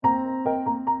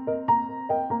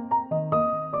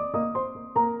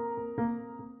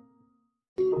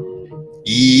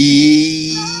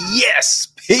Yes,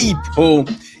 people,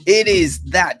 it is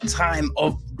that time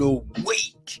of the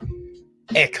week.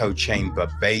 Echo Chamber,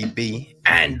 baby.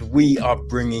 And we are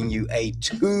bringing you a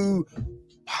two-parter.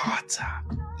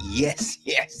 Yes.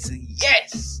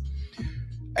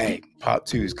 Hey, part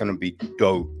 2 is going to be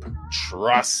dope.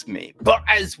 Trust me. But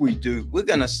as we do, we're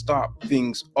going to start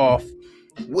things off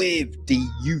with the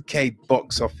UK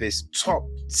box office top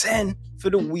 10 for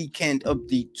the weekend of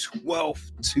the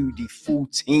 12th to the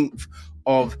 14th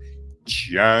of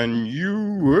January.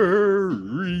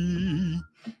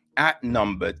 At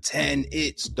number 10,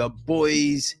 it's The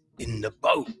Boys in the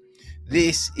Boat.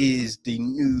 This is the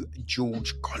new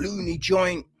George Clooney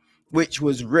joint, which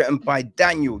was written by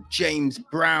Daniel James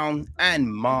Brown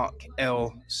and Mark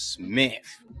L.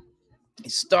 Smith.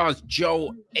 It stars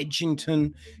Joel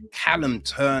Edgerton, Callum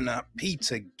Turner,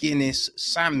 Peter Guinness,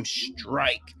 Sam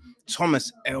Strike,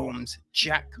 Thomas Elms,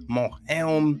 Jack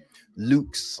Mulhelm,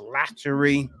 Luke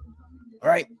Slattery.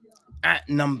 Right? At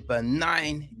number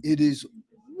 9, it is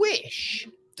Wish,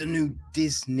 the new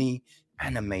Disney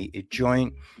animated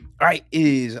joint. Right? It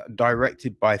is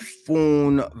directed by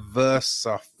Fawn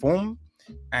Versafon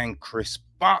and Chris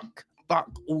Buck. Buck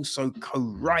also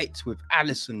co-writes with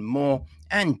Alison Moore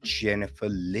and Jennifer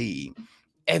Lee.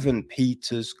 Evan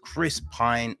Peters, Chris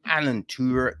Pine, Alan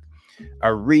Tudyk,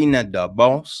 Arena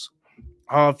DeBose,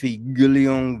 Harvey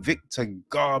Guillaume, Victor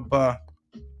Garber,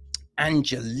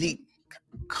 Angelique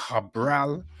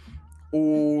Cabral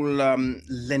all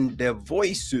lend their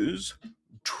voices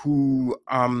to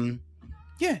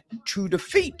the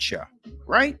feature,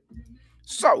 right?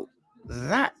 So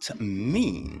that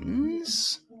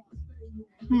means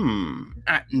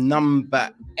at number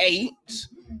 8,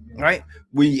 right,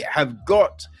 we have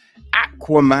got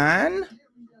Aquaman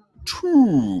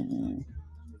 2,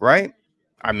 right?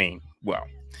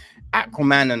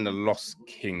 Aquaman and the Lost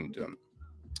Kingdom.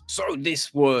 So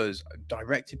this was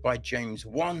directed by James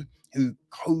Wan, who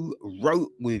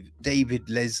co-wrote with David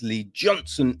Leslie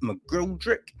Johnson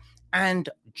McGoldrick and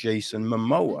Jason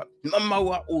Momoa.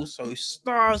 Momoa also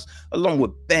stars along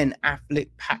with Ben Affleck,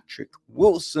 Patrick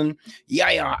Wilson,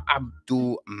 Yahya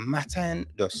Abdul-Mateen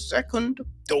II,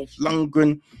 Dolph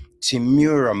Lundgren,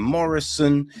 Timura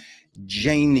Morrison,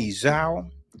 Janie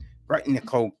Zhao, right,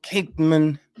 Nicole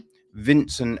Kidman,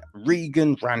 Vincent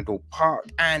Regan, Randall Park,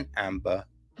 and Amber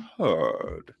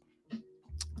Heard.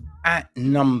 At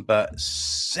number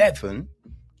 7,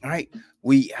 right,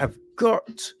 we have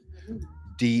got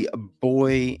The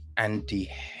Boy and the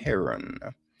Heron.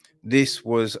 This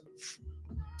was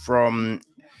from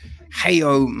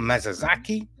Hayao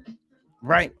Miyazaki,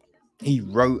 right? He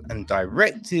wrote and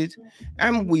directed.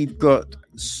 And we've got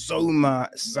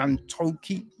Soma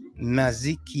Santoki,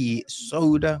 Mazuki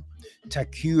Soda,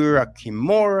 Takura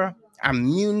Kimura,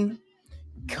 Amun,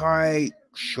 Kai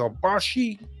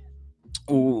Shobashi,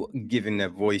 all giving their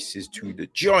voices to the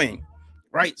joint,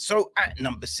 right? So at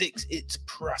number 6, it's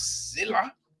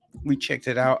Priscilla. We checked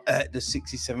it out at the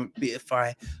 67th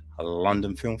BFI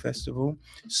London Film Festival.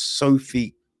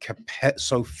 Sophia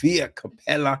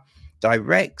Coppola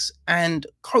directs and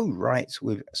co-writes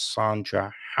with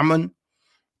Sandra Hammond,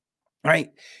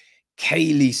 right?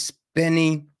 Kaylee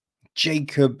Spenny,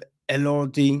 Jacob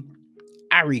Elordi,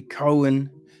 Ari Cohen,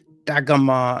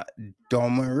 Dagmar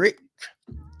Domeric,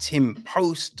 Tim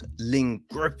Post, Lynn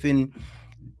Griffin,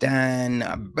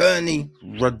 Dan Burney,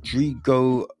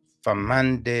 Rodrigo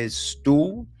Fernandez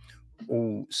Stool,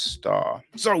 all star.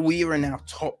 So we are in our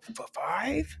top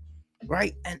 5,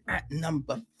 right? And at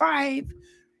number 5,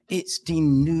 it's the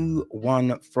new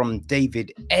one from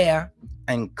David Ayer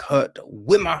and Kurt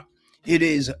Wimmer. It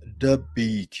is The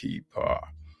Beekeeper.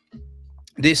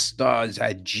 This stars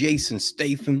Jason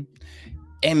Statham,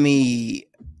 Emmy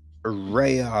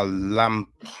Rhea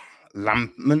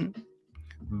Lampman,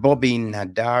 Bobby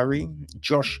Nadari,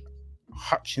 Josh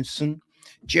Hutcherson,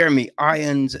 Jeremy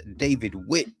Irons, David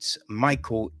Witt,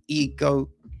 Michael Ego,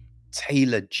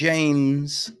 Taylor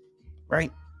James,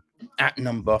 right? At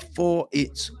number 4,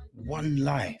 it's One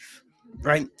Life,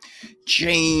 right?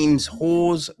 James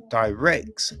Hawes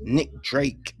directs, Nick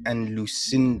Drake and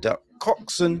Lucinda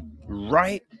Coxon,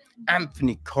 right?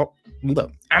 Anthony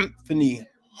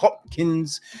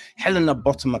Hopkins, Helena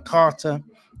Bonham Carter,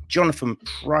 Jonathan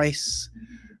Price,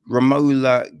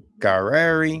 Romola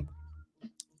Guerreri,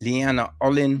 Leanna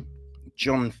Olin,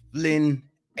 John Flynn,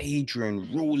 Adrian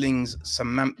Rawlings,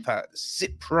 Samantha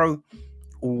Cipro,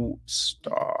 all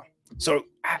star. So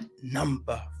at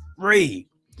number 3,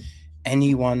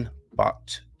 Anyone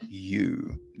But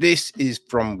You. This is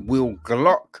from Will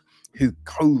Glock, who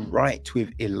co-writes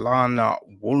with Ilana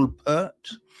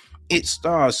Wolpert. It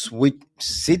stars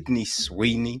Sydney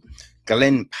Sweeney,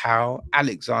 Glenn Powell,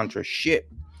 Alexandra Shipp,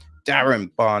 Darren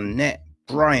Barnett,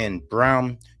 Brian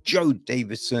Brown, Joe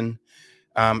Davison,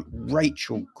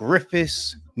 Rachel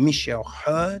Griffiths, Michelle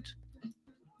Hurd.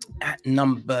 At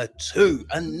number 2,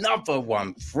 another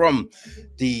one from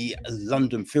the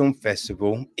London Film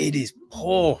Festival. It is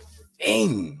Poor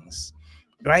Things,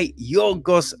 right?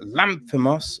 Yorgos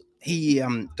Lanthimos. He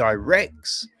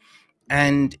directs,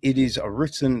 and it is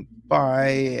written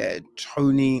by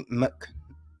Tony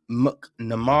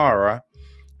McNamara.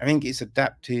 I think it's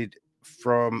adapted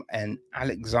from an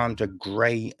Alexander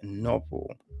Gray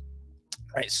novel.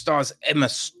 It stars Emma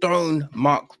Stone,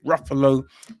 Mark Ruffalo,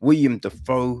 William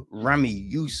Dafoe, Rami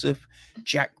Youssef,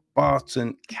 Jack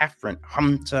Barton, Catherine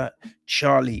Hunter,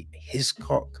 Charlie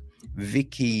Hiscock,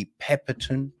 Vicky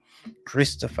Pepperton,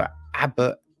 Christopher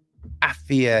Abbott,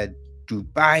 Afia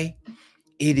Dubai.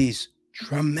 It is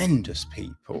tremendous,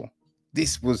 people.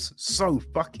 This was so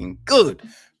fucking good.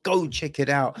 Go check it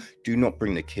out. Do not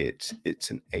bring the kids.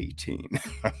 It's an 18.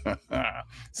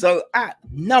 So at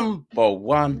number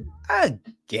 1,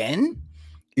 again,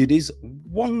 it is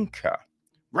Wonka,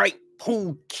 right?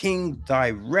 Paul King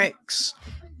directs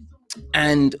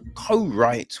and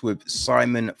co-writes with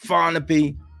Simon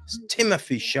Farnaby,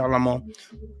 Timothy Chalamet,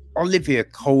 Olivia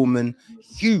Colman,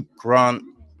 Hugh Grant,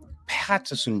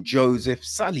 Patterson Joseph,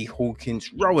 Sally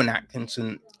Hawkins, Rowan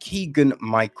Atkinson, Keegan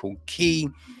Michael Key,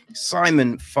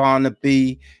 Simon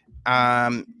Farnaby,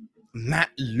 Matt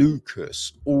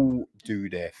Lucas, all do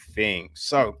their thing.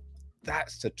 So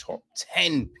that's the top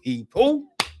 10, people.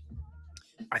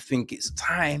 I think it's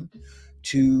time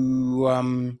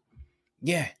to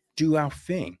do our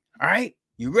thing. All right,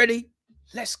 you ready?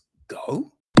 Let's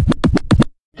go.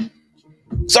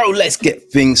 So let's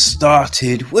get things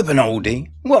started with an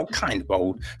oldie. Well, kind of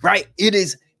old, right? It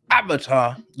is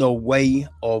Avatar: The Way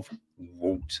of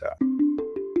Water.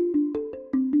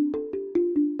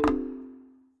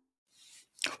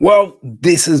 Well,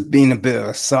 this has been a bit of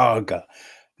a saga.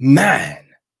 Man,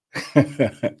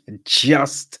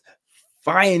 just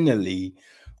finally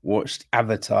watched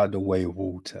Avatar: The Way of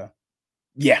Water.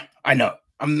 Yeah, I know.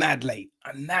 I'm mad late.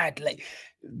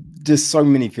 There's so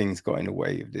many things got in the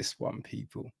way of this one,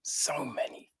 people. So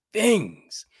many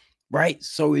things, right?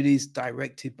 So it is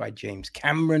directed by James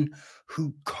Cameron,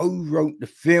 who co-wrote the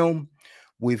film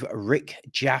with Rick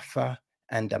Jaffa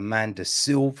and Amanda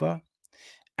Silver.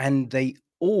 And they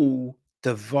all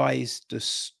devised the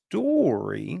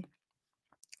story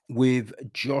with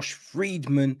Josh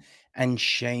Friedman and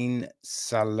Shane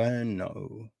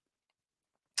Salerno.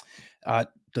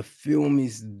 The film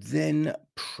is then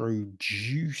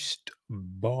produced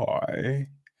by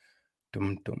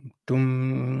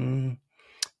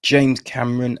James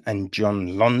Cameron and John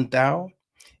Londau.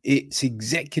 It's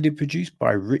executive produced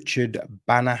by Richard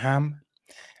Banaham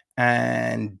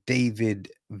and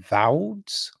David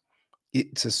Valds.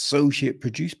 It's associate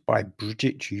produced by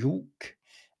Bridget York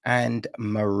and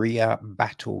Maria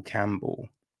Battle Campbell.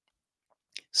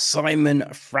 Simon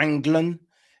Franklin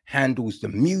handles the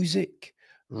music,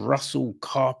 Russell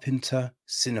Carpenter,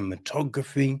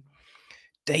 cinematography,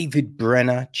 David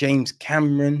Brenner, James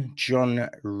Cameron, John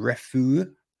Refu,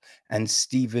 and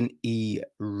Stephen E.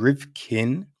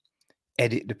 Rivkin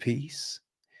edit the piece.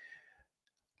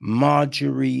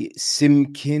 Marjorie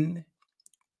Simkin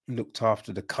looked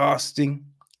after the casting.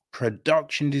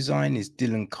 Production design is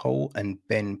Dylan Cole and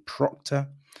Ben Proctor.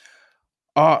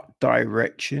 Art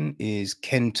direction is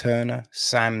Ken Turner,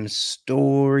 Sam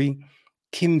Story,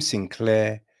 Kim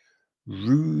Sinclair,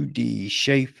 Rudy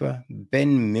Schaefer,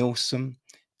 Ben Milsom,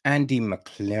 Andy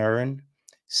McLaren,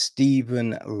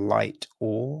 Stephen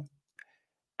Light-Orr,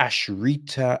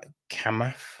 Ashrita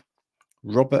Kamath,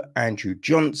 Robert Andrew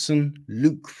Johnson,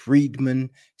 Luke Friedman,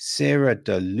 Sarah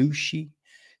DeLucci,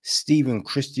 Stephen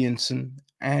Christensen,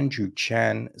 Andrew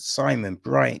Chan, Simon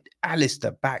Bright,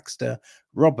 Alistair Baxter,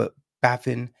 Robert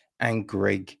Bavin, and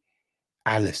Greg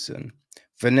Allison.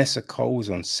 Vanessa Cole's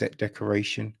on set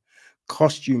decoration.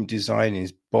 Costume design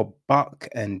is Bob Buck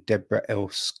and Deborah L.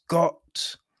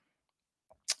 Scott.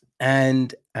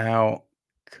 And our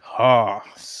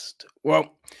cast.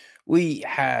 Well, we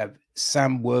have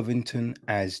Sam Worthington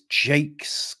as Jake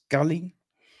Scully,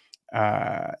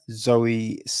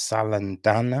 Zoe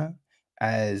Salandana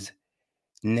as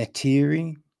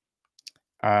Netiri.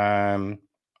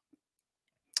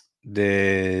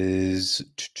 There's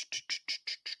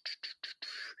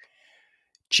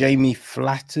Jamie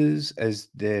Flatters as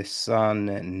their son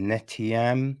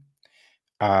Netiam.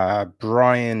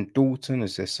 Brian Dalton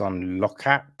as their son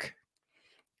Lokak.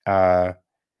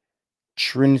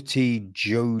 Trinity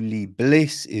Jolie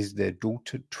Bliss is their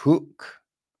daughter Took.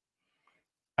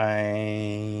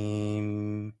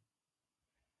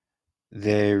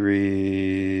 There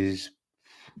is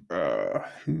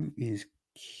who is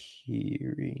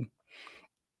Kiri?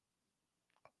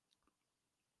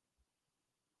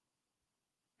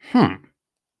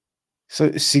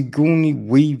 So Sigourney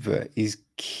Weaver is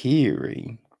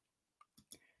Kiri,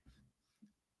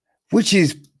 which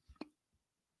is,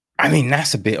 I mean,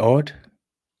 that's a bit odd.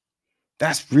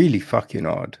 That's really fucking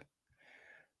odd.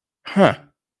 Huh.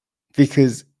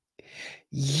 Because,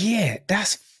 yeah,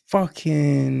 that's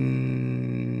fucking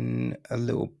a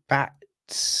little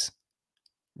bats.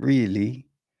 Really?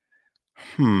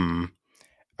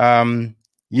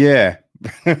 Yeah.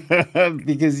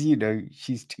 Because, you know,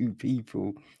 she's two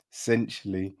people,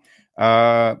 essentially.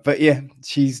 But yeah,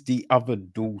 she's the other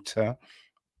daughter.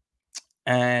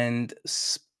 And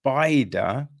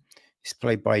Spider is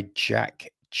played by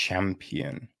Jack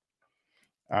Champion.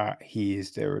 He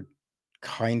is their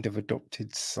kind of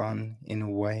adopted son in a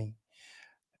way.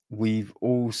 We've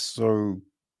also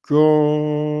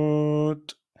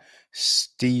got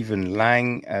Stephen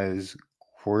Lang as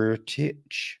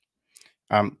Quidditch,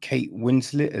 Kate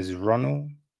Winslet as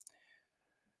Ronald,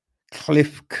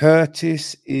 Cliff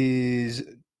Curtis is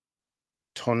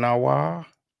Tonawa,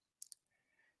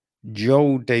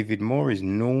 Joel David Moore is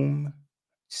Norm,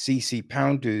 CC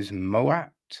Pounder is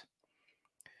Moat,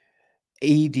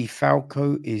 Edie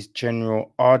Falco is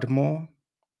General Ardmore,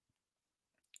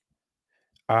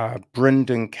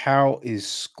 Brendan Cowell is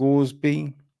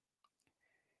Scoresby,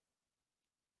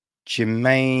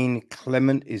 Jermaine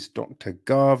Clement is Dr.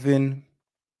 Garvin.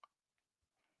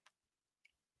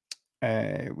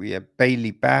 We have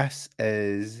Bailey Bass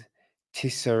as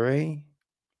Tissere.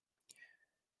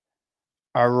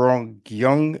 Aaron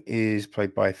Young is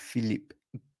played by Philippe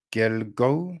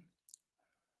Gelgo.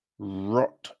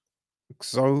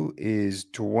 Rotxo is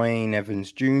Dwayne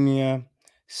Evans Jr.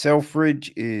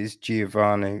 Selfridge is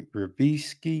Giovanni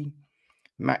Ribisi.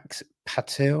 Max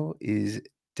Patel is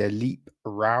Dilip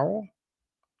Rao.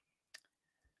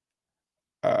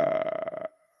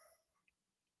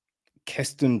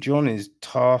 Keston John is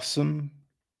Tarsum.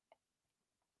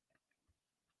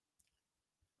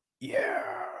 Yeah.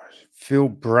 Phil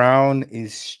Brown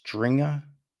is Stringer.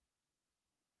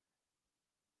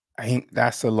 I think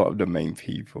that's a lot of the main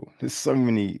people. There's so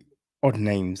many odd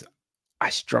names I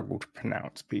struggle to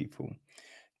pronounce, people.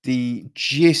 The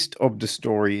gist of the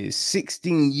story is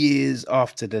 16 years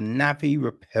after the Na'vi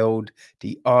repelled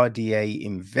the RDA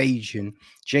invasion,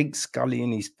 Jake Scully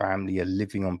and his family are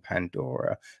living on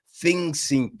Pandora. Things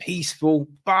seem peaceful,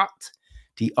 but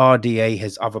the RDA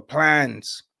has other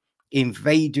plans,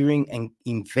 invading and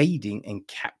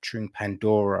capturing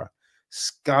Pandora.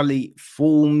 Scully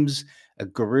forms a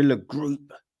guerrilla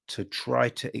group to try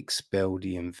to expel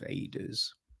the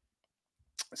invaders.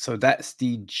 So that's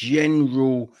the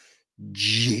general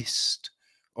gist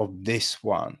of this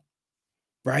one,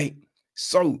 right?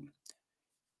 So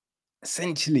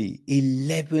essentially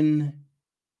 11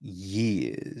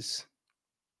 years.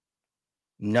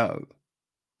 No,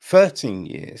 13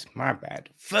 years, my bad.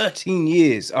 13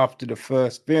 years after the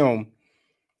first film,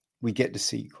 we get the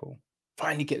sequel.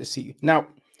 Finally get the sequel. Now,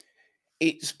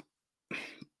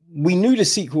 we knew the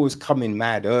sequel was coming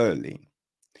mad early,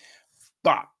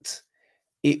 but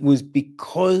it was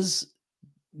because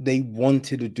they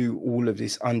wanted to do all of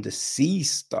this undersea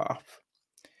stuff.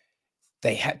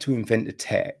 They had to invent the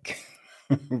tech,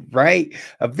 right?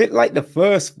 A bit like the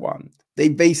first one. They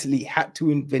basically had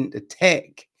to invent the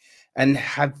tech and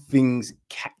have things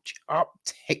catch up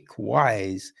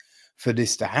tech-wise for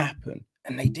this to happen.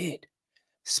 And they did.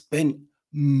 Spent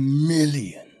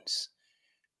millions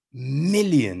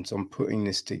on putting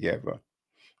this together.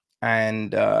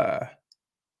 And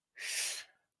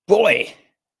boy,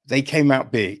 they came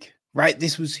out big, right?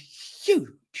 This was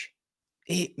huge.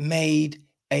 It made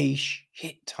a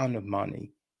shit ton of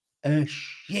money,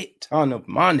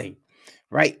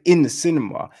 right? In the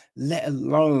cinema, let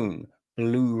alone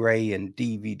Blu-ray and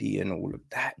DVD and all of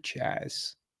that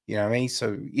jazz. You know what I mean?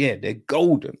 So yeah, they're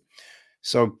golden.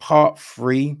 So part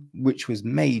 3, which was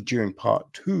made during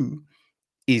part 2,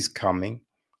 is coming.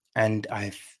 And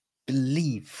I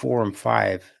believe 4 and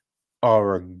 5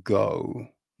 are a go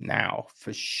now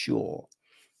for sure.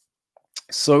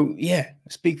 So yeah,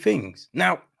 it's big things.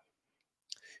 Now,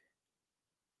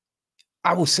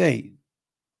 I will say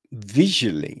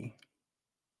visually,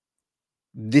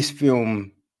 this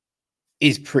film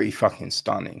is pretty fucking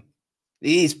stunning. It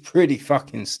is pretty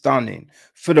fucking stunning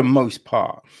for the most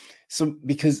part. So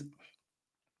because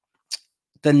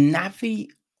the Na'vi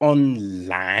on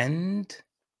land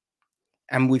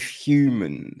and with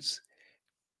humans,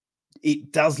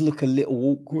 it does look a little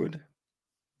awkward.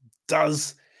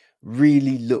 Does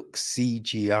really looks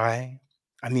CGI.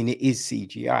 I mean, it is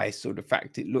CGI, so the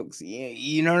fact it looks,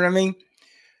 you know what I mean?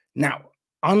 Now,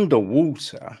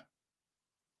 underwater,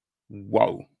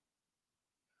 whoa.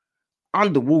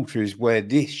 Underwater is where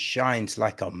this shines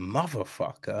like a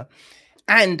motherfucker.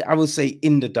 And I will say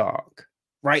in the dark,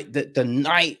 right? The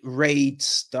night raid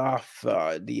stuff,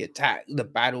 the attack, the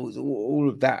battles, all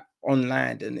of that on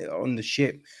land and on the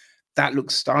ship, that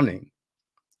looks stunning.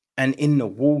 And in the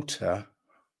water,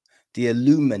 the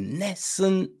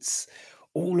illuminescence,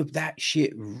 all of that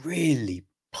shit really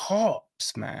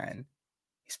pops, man.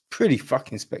 It's pretty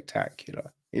fucking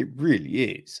spectacular. It really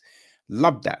is.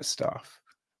 Love that stuff.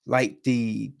 Like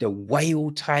the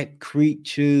whale type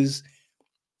creatures.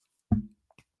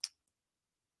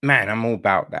 Man, I'm all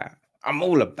about that. I'm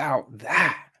all about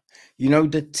that. You know,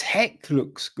 the tech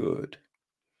looks good,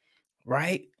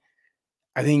 right?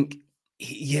 I think,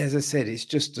 yeah, as I said, it's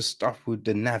just the stuff with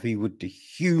the Navi, with the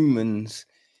humans,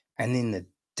 and in the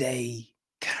day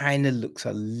kind of looks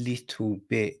a little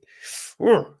bit,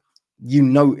 you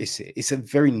notice it. It's a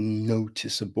very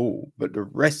noticeable, but the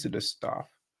rest of the stuff,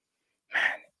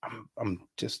 man, I'm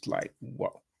just like,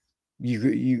 whoa.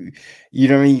 You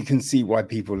know what I mean? You can see why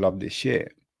people love this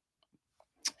shit.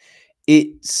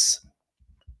 It's,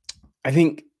 I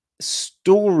think,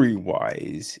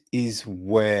 story-wise is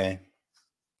where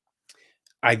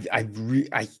I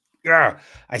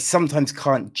sometimes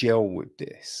can't gel with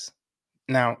this.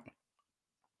 Now,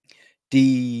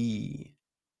 the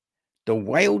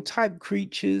whale type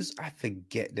creatures, I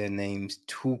forget their names,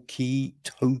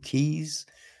 Tokis.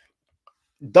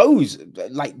 Those,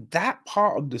 like that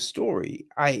part of the story,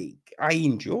 I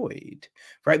enjoyed,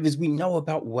 right? Because we know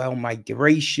about whale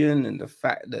migration and the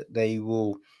fact that they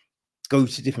will go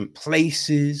to different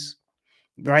places,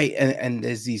 right? And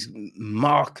there's these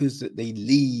markers that they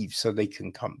leave so they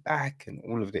can come back and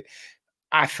all of it.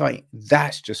 I find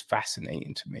that's just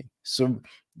fascinating to me. So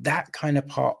that kind of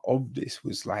part of this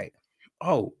was like,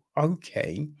 oh,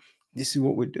 okay, this is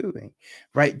what we're doing,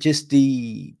 right? Just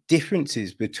the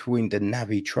differences between the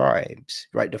Navi tribes,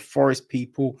 right? The forest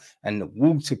people and the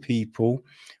water people,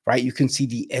 right? You can see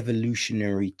the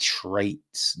evolutionary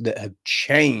traits that have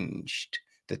changed,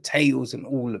 the tails and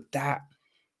all of that,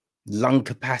 lung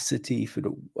capacity for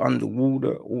the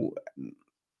underwater, all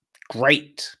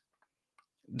great.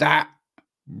 That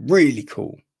really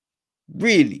cool,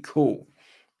 really cool.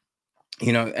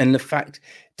 You know, and the fact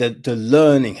that the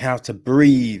learning how to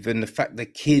breathe and the fact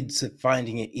that kids are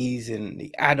finding it easy and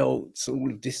the adults,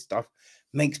 all of this stuff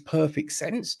makes perfect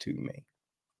sense to me.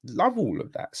 Love all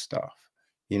of that stuff,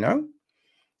 you know?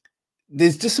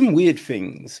 There's just some weird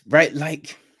things, right?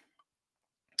 Like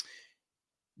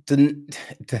the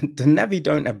Navi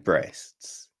don't have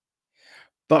breasts,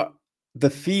 but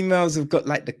the females have got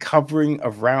like the covering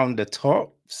around the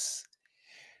tops,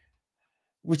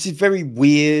 which is very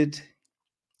weird.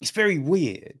 It's very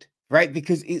weird, right?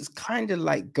 Because it's kind of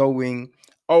like going,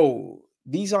 oh,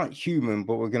 these aren't human,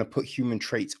 but we're going to put human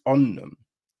traits on them,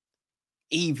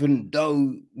 even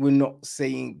though we're not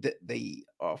saying that they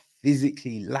are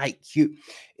physically like you.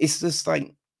 It's just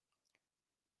like,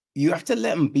 you have to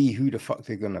let them be who the fuck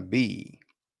they're going to be,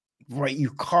 right? You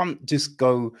can't just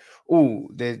go, oh,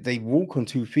 they walk on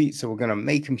 2 feet, so we're going to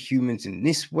make them humans in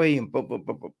this way and blah, blah,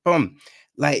 blah, blah, blah.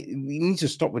 Like, we need to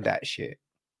stop with that shit.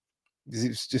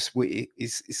 It's just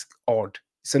it's odd.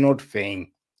 It's an odd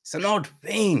thing. It's an odd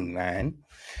thing, man.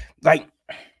 Like,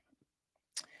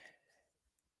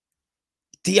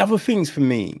 the other things for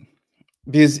me,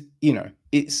 because you know,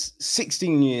 it's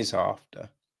 16 years after,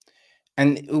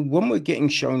 and when we're getting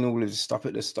shown all of the stuff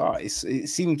at the start, it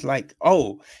seemed like,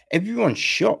 oh, everyone's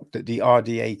shocked that the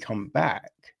RDA come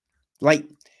back. Like,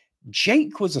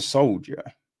 Jake was a soldier.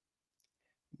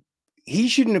 He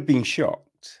shouldn't have been shocked.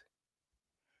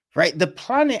 Right, the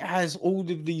planet has all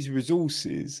of these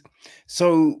resources.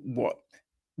 So what?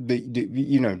 The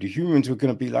you know, the humans were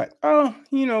going to be like, oh,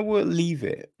 you know, we'll leave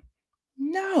it.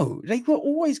 No, they were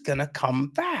always going to come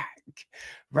back,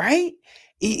 right?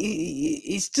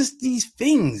 It's just these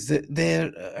things that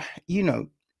they're, you know,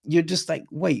 you're just like,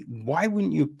 wait, why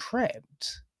wouldn't you have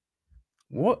prepped?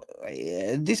 What?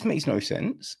 This makes no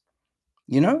sense,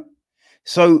 you know?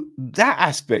 So that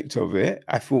aspect of it,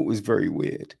 I thought was very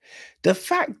weird. The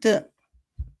fact that,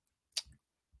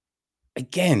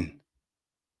 again,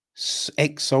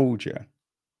 ex-soldier,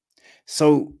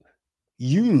 so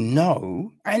you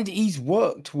know, and he's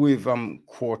worked with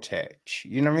Quartech,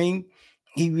 you know what I mean?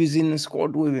 He was in the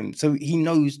squad with him, so he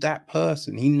knows that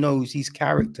person, he knows his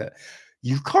character.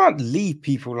 You can't leave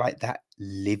people like that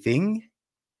living.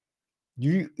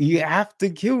 You have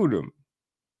to kill them.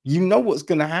 You know what's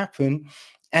going to happen,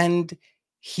 and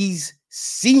He's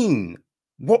seen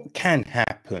what can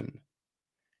happen,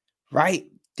 right?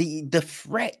 The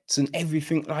threats and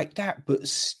everything like that, but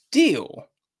still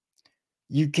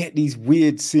you get these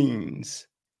weird scenes,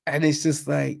 and it's just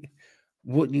like,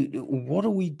 what are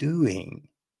we doing?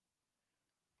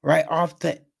 Right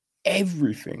after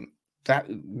everything that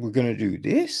we're gonna do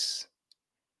this?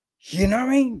 You know what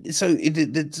I mean? So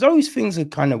those things are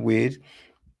kind of weird,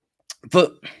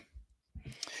 but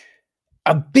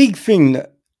a big thing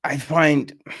that I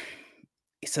find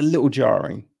it's a little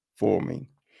jarring for me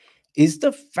is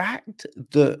the fact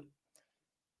that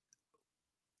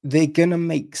they're gonna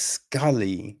make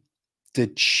Scully the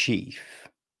chief.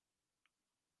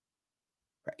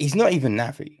 He's not even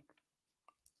Navi.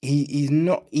 He's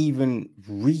not even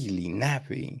really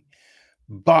Navi,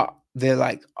 but they're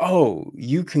like, oh,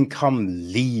 you can come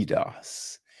lead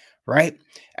us, right?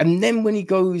 And then when he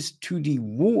goes to the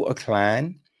Water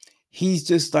Clan, he's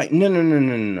just like, no, no, no,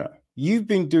 no, no. You've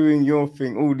been doing your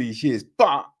thing all these years,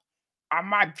 but I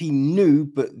might be new,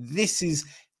 but this is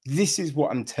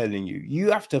what I'm telling you. You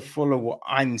have to follow what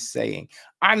I'm saying.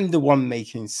 I'm the one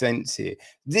making sense here.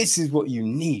 This is what you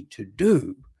need to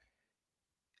do.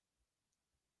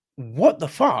 What the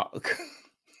fuck?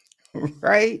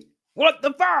 Right? What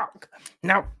the fuck?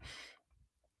 Now,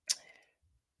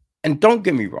 and don't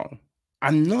get me wrong,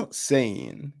 I'm not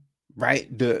saying,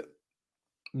 right, that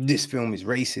this film is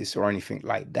racist or anything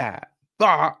like that,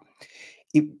 but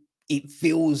it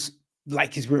feels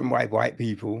like it's written by white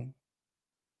people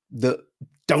that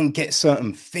don't get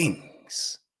certain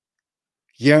things.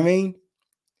 You know what I mean?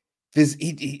 Because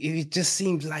it just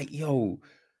seems like, yo,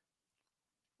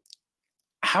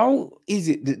 how is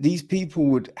it that these people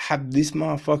would have this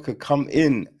motherfucker come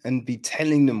in and be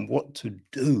telling them what to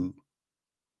do?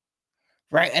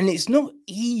 Right? And it's not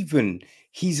even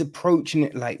he's approaching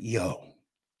it like, yo,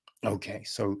 okay,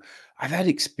 so I've had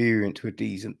experience with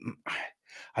these, and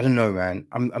I don't know, man.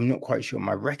 I'm not quite sure.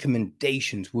 My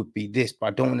recommendations would be this, but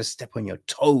I don't want to step on your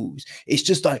toes. It's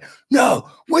just like, no,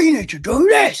 we need to do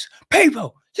this.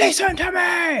 People, listen to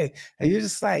me. And you're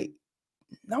just like,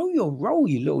 know your role,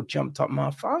 you little jumped up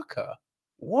motherfucker.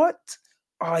 What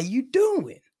are you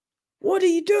doing? What are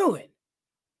you doing?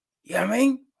 You know what I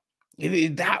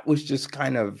mean? That was just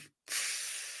kind of,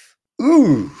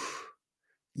 ooh,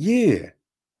 yeah,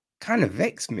 kind of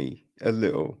vexed me a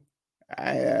little.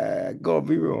 I gotta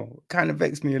be real, kind of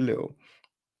vexed me a little.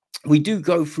 We do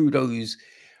go through those,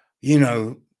 you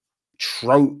know,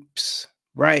 tropes,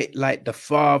 right? Like the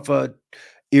father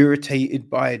irritated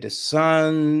by the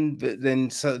son, but then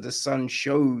so the son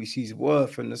shows his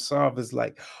worth, and the father's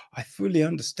like, I fully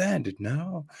understand it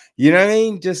now. You know what I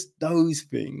mean? Just those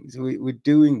things. We're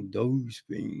doing those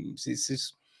things. It's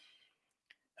just,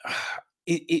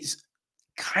 it's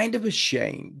kind of a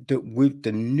shame that with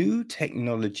the new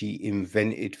technology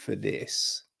invented for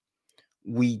this,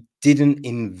 we didn't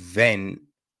invent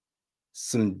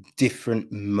some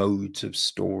different modes of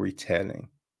storytelling.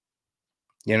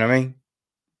 You know what I mean?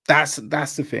 That's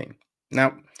the thing.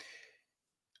 Now,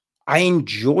 I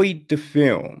enjoyed the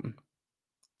film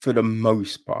for the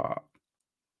most part.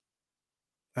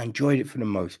 I enjoyed it for the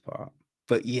most part.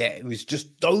 But yeah, it was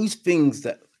just those things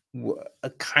that were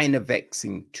kind of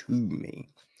vexing to me.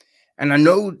 And I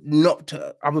know not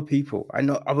to other people. I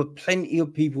know other plenty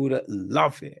of people that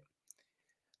love it.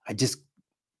 I just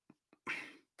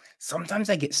sometimes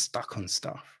I get stuck on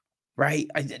stuff, right?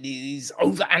 It's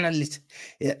over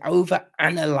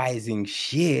analyzing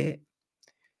shit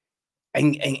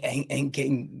and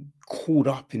getting caught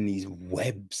up in these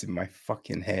webs in my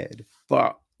fucking head.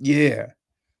 But yeah,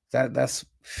 that's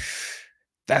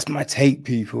my take,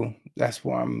 people. That's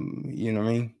what I'm, you know what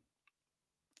I mean,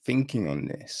 thinking on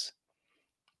this.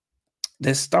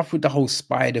 There's stuff with the whole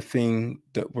spider thing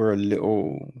that were a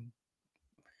little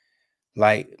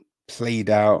like played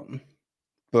out,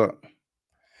 but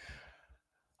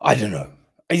I don't know.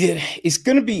 It's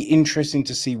going to be interesting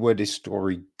to see where this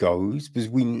story goes, because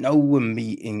we know we're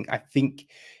meeting, I think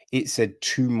it said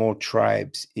 2 more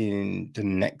tribes in the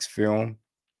next film,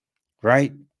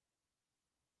 right?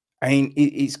 I mean,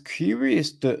 it's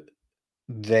curious that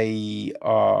they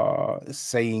are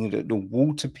saying that the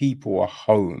water people are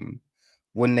home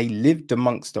when they lived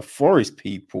amongst the forest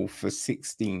people for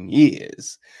 16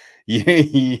 years.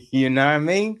 You know what I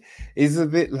mean? It's a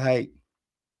bit like,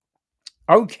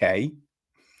 okay.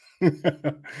 Like,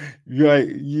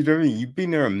 you know what I mean? You've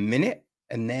been there a minute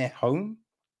and they're home.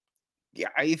 Yeah,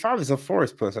 if I was a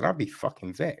forest person, I'd be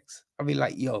fucking vexed. I'd be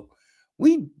like, yo,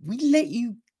 we let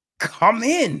you come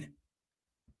in.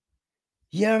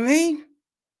 You know what I mean?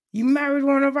 You married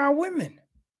one of our women.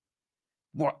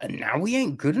 What? And now we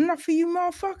ain't good enough for you,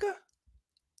 motherfucker?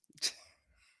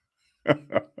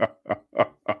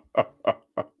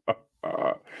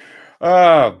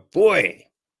 Oh boy,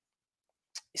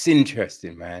 it's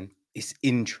interesting, man. It's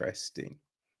interesting.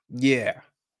 Yeah,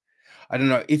 I don't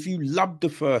know if you loved the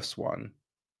first one,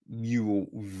 you will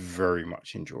very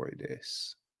much enjoy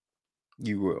this.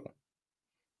 You will,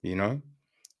 you know.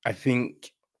 I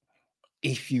think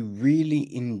if you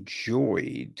really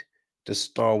enjoyed the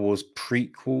Star Wars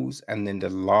prequels and then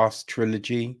the last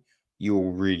trilogy,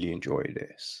 you'll really enjoy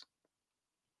this.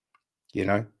 You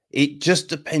know, it just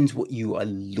depends what you are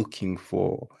looking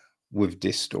for with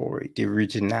this story, the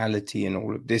originality and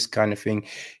all of this kind of thing.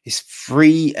 It's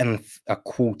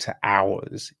 3.25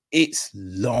 hours. It's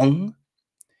long.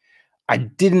 I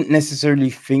didn't necessarily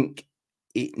think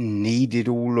it needed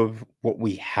all of what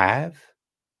we have.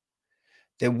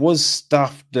 There was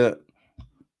stuff that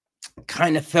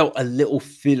kind of felt a little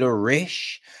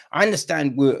fillerish. I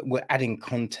understand we're adding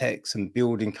context and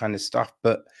building kind of stuff,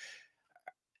 but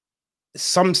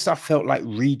some stuff felt like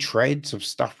retreads of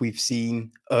stuff we've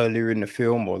seen earlier in the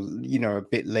film, or a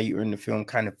bit later in the film,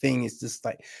 kind of thing. It's just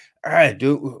like,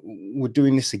 we're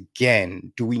doing this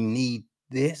again. Do we need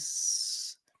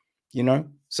this?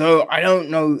 So I don't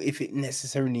know if it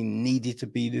necessarily needed to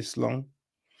be this long.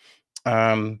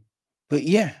 But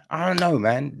yeah, I don't know,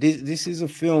 man. This is a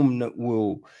film that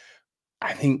will,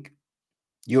 I think,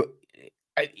 you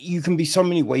can be so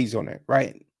many ways on it,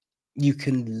 right? You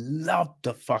can love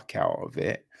the fuck out of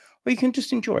it, or you can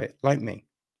just enjoy it, like me,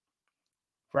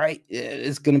 right?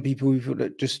 There's gonna be people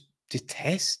that just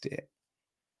detest it,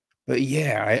 but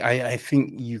yeah, I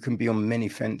think you can be on many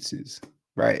fences,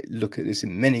 right? Look at this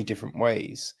in many different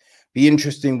ways. Be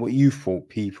interesting what you thought,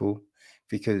 people,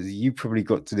 because you probably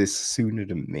got to this sooner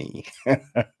than me.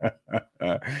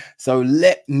 So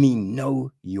let me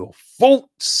know your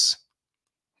thoughts,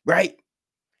 right?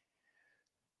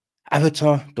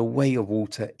 Avatar: The Way of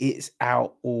Water, it's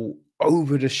out all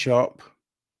over the shop.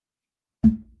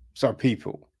 So,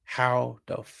 people, how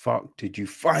the fuck did you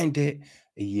find it?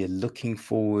 Are you looking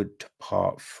forward to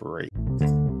part 3?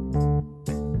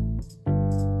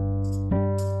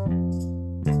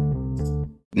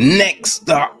 Next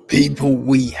up, people,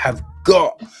 we have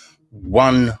got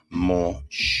One More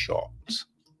Shot.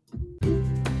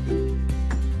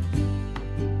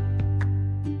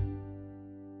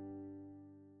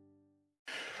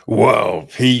 Well,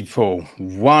 people,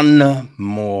 One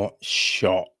More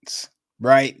Shot,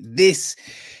 right? This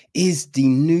is the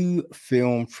new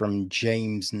film from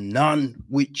James Nunn,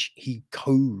 which he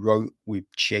co-wrote with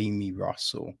Jamie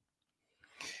Russell.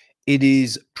 It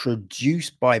is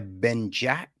produced by Ben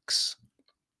Jacks,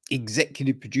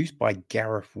 executive produced by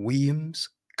Gareth Williams,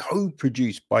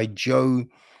 co-produced by Joe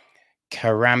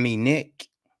Karaminik,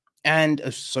 and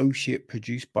associate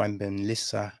produced by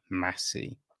Melissa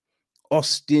Massey.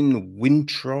 Austin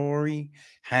Wintory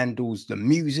handles the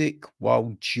music,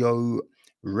 while Joe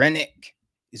Rennick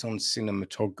is on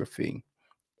cinematography.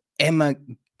 Emma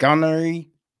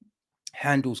Gunnery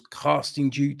handles casting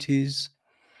duties.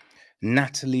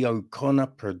 Natalie O'Connor,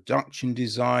 production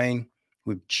design,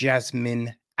 with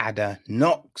Jasmine Ada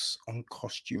Knox on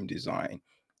costume design.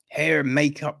 Hair,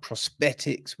 makeup,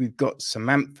 prosthetics, we've got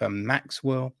Samantha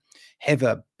Maxwell,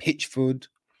 Heather Pitchford,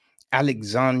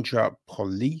 Alexandra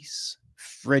Police,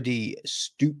 Freddie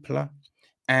Stupler,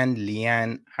 and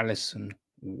Leanne Allison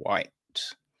White.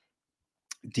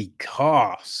 The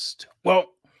cast. Well,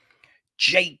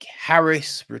 Jake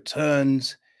Harris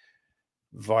returns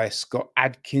via Scott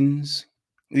Adkins.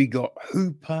 We got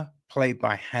Hooper, played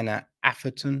by Hannah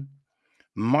Atherton.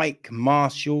 Mike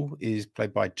Marshall is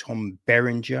played by Tom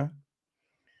Berenger.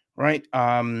 Right.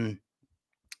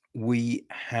 We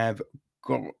have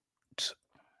got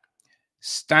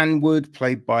Stanwood,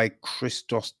 played by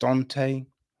Christos Dante.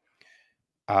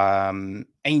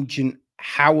 Agent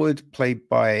Howard, played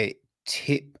by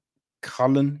Tip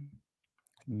Cullen.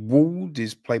 Wald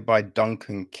is played by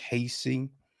Duncan Casey.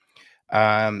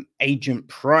 Agent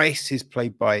Price is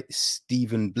played by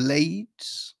Stephen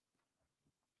Blades.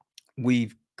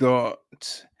 We've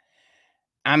got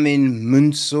Amin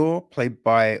Munsoor, played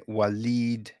by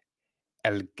Waleed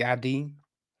El Gadi.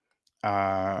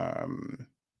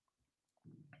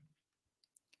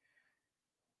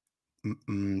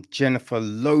 Jennifer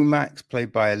Lomax,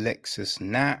 played by Alexis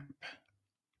Knapp.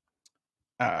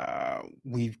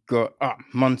 We've got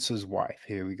Munsoor's wife.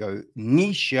 Here we go.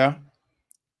 Nisha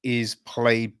is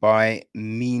played by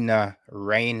Mina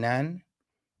Rainan.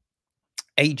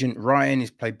 Agent Ryan is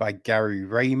played by Gary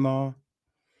Raymar.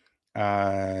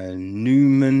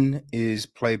 Newman is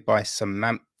played by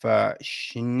Samantha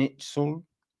Schnitzel.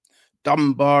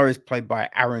 Dunbar is played by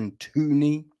Aaron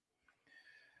Tooney.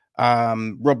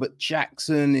 Robert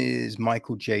Jackson is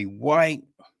Michael J. White.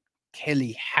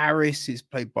 Kelly Harris is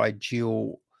played by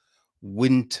Jill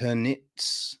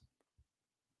Winternitz.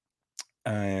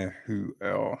 Who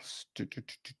else?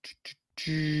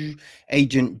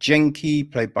 Agent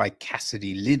Jenke, played by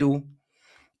Cassidy Little.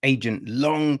 Agent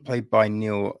Long, played by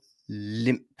Neil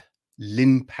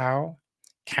Limpau.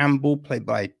 Campbell, played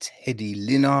by Teddy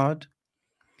Linnard.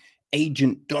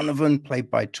 Agent Donovan, played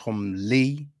by Tom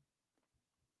Lee.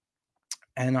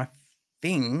 And I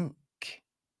think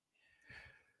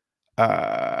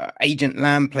Agent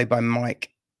Lamb, played by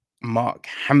Mark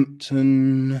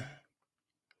Hampton.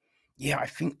 Yeah, I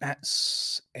think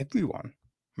that's everyone.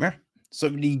 Yeah. So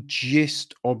the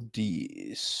gist of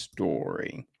the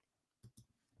story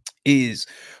is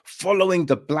following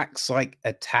the Black Site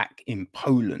attack in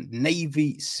Poland,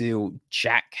 Navy SEAL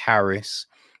Jack Harris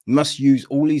must use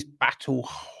all his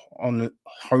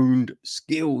honed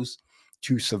skills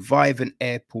to survive an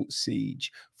airport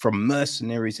siege from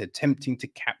mercenaries attempting to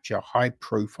capture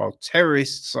high-profile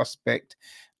terrorist suspect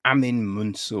Amin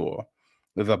Mansour.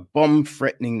 With a bomb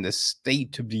threatening the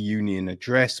State of the Union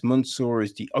address, Mansour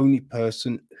is the only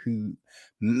person who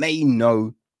may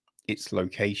know its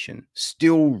location.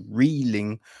 Still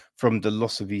reeling from the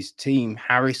loss of his team,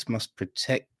 Harris must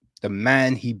protect the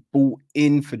man he brought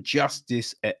in for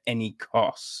justice at any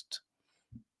cost.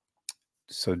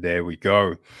 So there we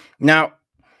go. Now,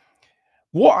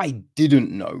 what I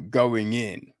didn't know going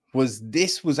in was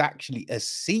this was actually a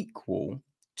sequel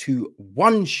to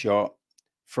One Shot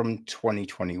from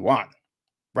 2021,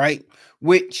 right?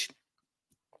 Which,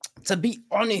 to be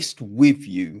honest with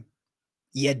you,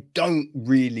 you don't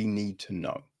really need to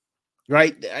know,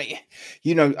 right? I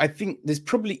think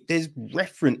there's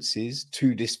references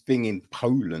to this thing in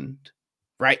Poland,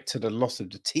 right? To the loss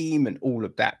of the team and all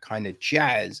of that kind of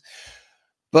jazz.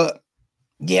 But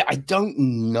yeah, I don't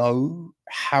know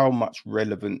how much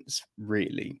relevance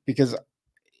really, because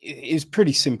it's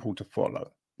pretty simple to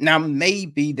follow. Now,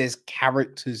 maybe there's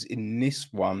characters in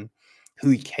this one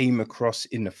who he came across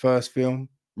in the first film,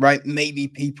 right? Maybe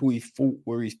people he thought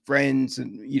were his friends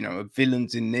and,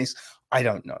 villains in this. I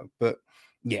don't know. But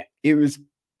yeah, it was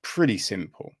pretty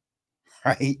simple,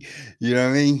 right? You know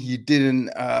what I mean? You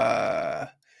didn't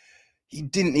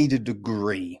need a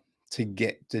degree to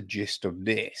get the gist of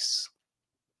this.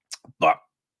 But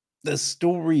the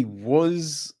story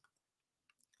was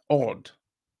odd.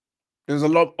 There's a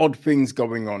lot of odd things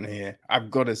going on here,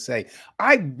 I've got to say.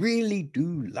 I really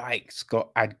do like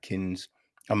Scott Adkins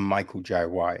and Michael J.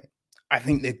 White. I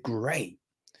think they're great.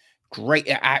 Great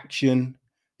at action.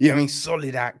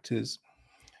 Solid actors.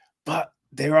 But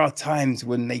there are times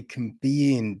when they can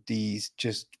be in these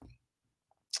just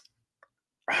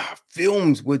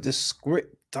films with the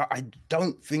script that I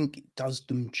don't think it does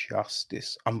them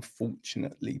justice,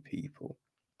 unfortunately, people.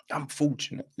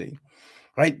 Unfortunately.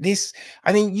 Right?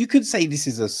 You could say this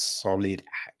is a solid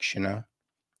actioner,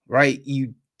 right?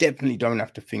 You definitely don't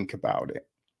have to think about it.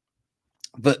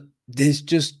 But there's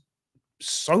just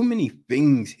so many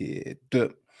things here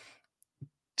that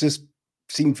just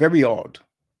seem very odd,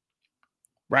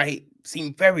 right?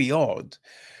 Seem very odd.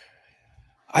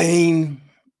 I mean,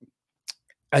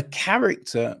 a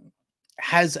character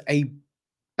has a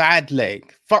bad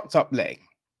leg, fucked up leg,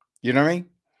 you know what I mean?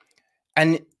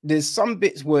 And there's some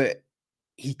bits where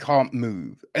he can't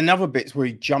move, and other bits where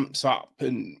he jumps up,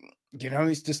 and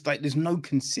it's just like there's no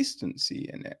consistency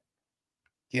in it.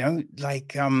 I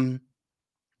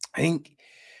think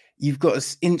you've got an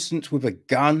instance with a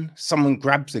gun, someone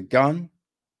grabs a gun,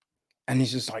 and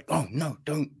he's just like, oh no,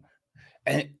 don't.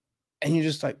 And you're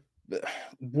just like,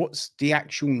 what's the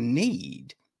actual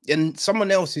need? And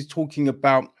someone else is talking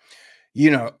about,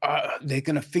 they're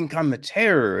gonna think I'm a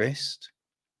terrorist,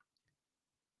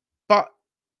 but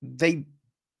they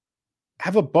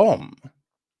have a bomb,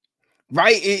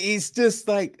 right? It's just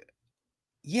like,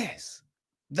 yes,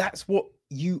 that's what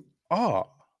you are,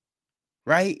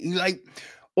 right?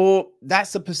 Or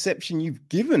that's the perception you've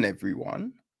given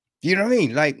everyone. You know what I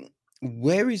mean? Like,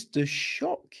 where is the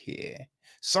shock here?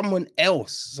 Someone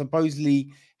else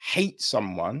supposedly hates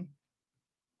someone,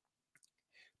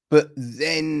 but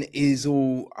then is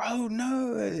all, oh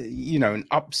no, and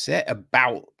upset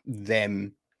about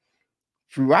them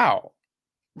throughout.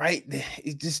 Right?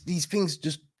 These things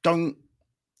just don't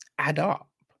add up.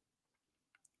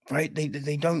 Right?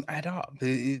 They don't add up.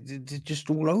 They're just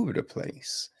all over the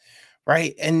place.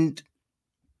 Right? And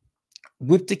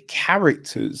with the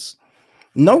characters,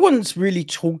 no one's really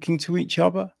talking to each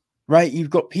other. Right? You've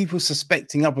got people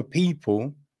suspecting other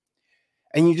people,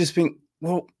 and you just think,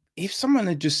 well, if someone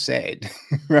had just said,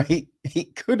 right,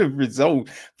 it could have resolved.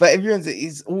 But everyone's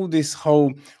it's all this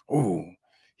whole, oh,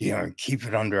 keep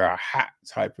it under our hat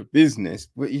type of business.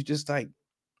 But you're just like,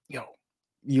 yo,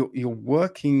 you're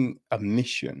working a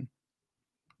mission.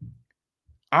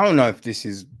 I don't know if this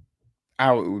is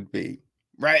how it would be,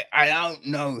 right? I don't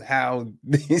know how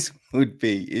this would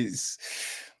be. It's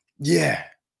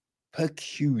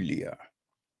peculiar.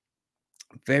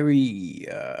 Very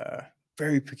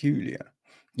very peculiar.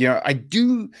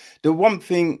 The one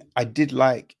thing I did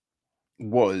like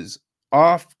was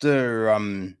after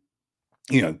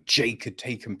Jake had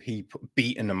taken people,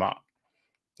 beaten them up,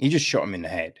 he just shot him in the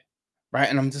head, right?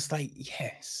 And I'm just like,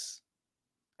 yes.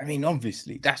 I mean,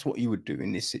 obviously, that's what you would do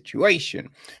in this situation,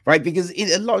 right? Because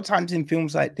a lot of times in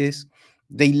films like this,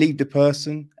 they leave the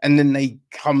person and then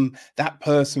that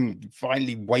person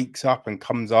finally wakes up and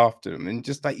comes after them. And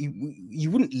just like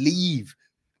you wouldn't leave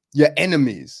your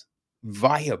enemies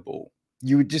viable,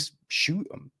 you would just shoot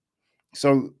them.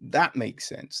 So that makes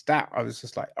sense. That I was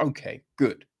just like, okay,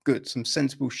 good, some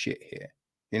sensible shit here.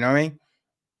 You know what I mean?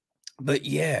 But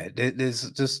yeah, there's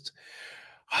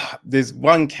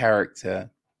one character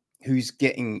who's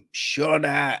getting shot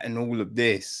at and all of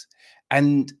this,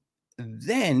 and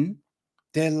then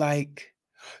they're like,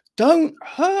 don't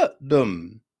hurt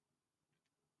them.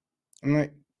 I'm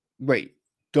like, wait,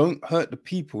 don't hurt the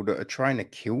people that are trying to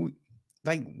kill you.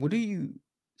 Like, what are you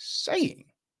saying?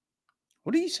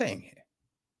 What are you saying here?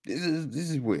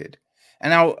 This is weird.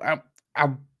 And our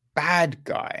bad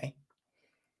guy,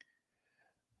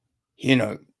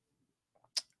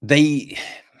 they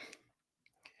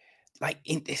like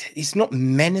it's not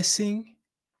menacing,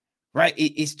 right?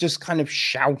 It's just kind of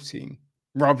shouting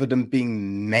rather than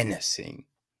being menacing,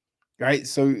 right?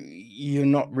 So you're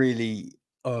not really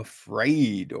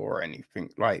afraid or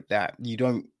anything like that.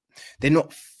 They're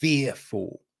not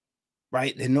fearful,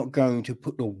 right? They're not going to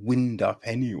put the wind up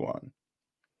anyone,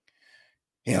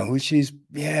 which is,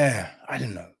 I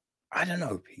don't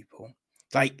know, people.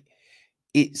 Like,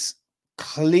 it's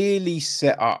clearly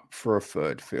set up for a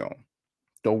third film.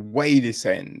 The way this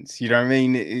ends, you know what I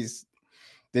mean?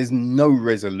 There's no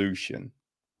resolution.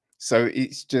 So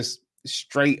it's just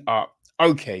straight up,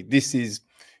 okay, this is,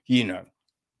 the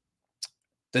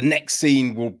next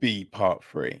scene will be part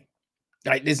 3.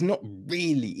 Like, there's not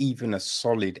really even a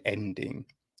solid ending.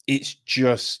 It's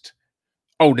just,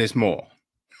 oh, there's more,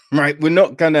 right? We're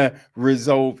not going to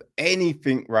resolve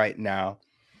anything right now.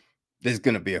 There's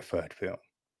going to be a third film.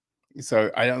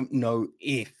 So I don't know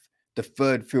if the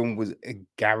third film was a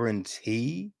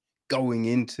guarantee going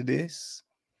into this,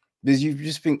 because you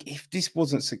just think if this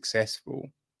wasn't successful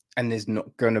and there's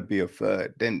not going to be a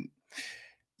third, then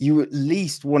you at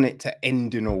least want it to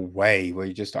end in a way where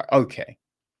you're just like, okay,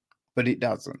 but it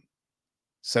doesn't.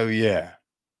 So yeah.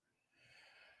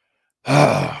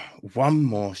 One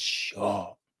more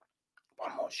shot.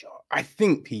 I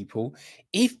think, people,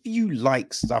 if you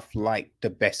like stuff like The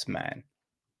Best Man,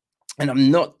 and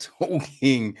I'm not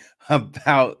talking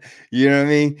about, you know what I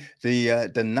mean,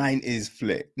 the 90s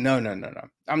flick. No.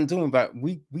 I'm talking about,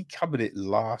 we covered it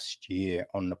last year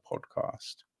on the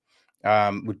podcast,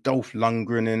 with Dolph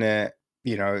Lundgren in it.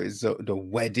 It's the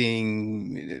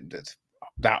wedding,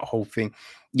 that whole thing.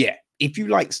 Yeah, if you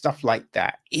like stuff like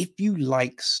that, if you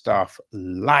like stuff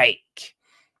like,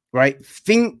 right,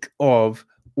 think of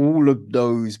all of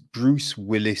those Bruce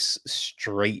Willis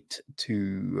straight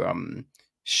to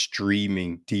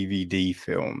streaming DVD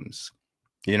films.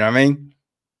 You know what I mean?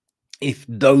 If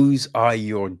those are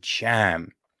your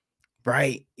jam,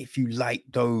 right? If you like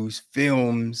those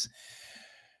films,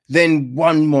 then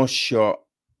One More Shot,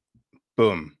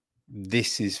 boom,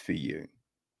 this is for you,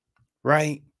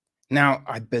 right? Now,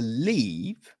 I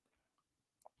believe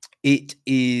it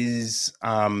is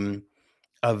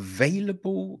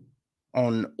available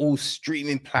on all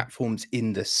streaming platforms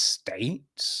in the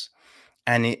States,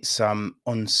 and it's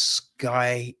on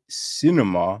Sky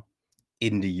Cinema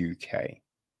in the UK.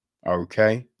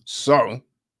 Okay, so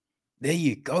there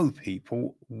you go,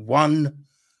 people. One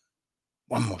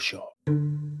more shot.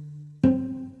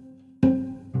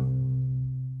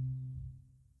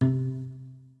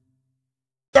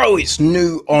 So it's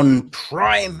new on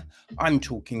Prime. I'm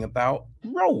talking about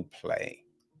Roleplay.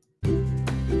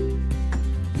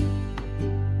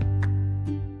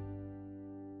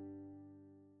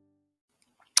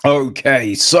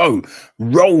 Okay, so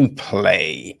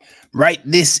Roleplay, right?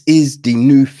 This is the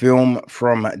new film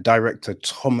from director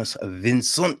Thomas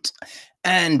Vincent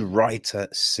and writer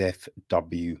Seth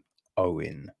W.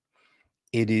 Owen.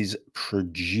 It is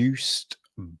produced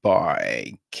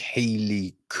by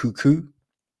Kaylee Cuckoo,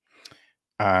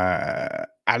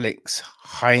 Alex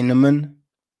Heineman,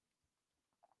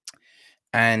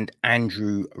 and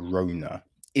Andrew Rona.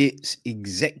 It's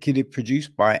executive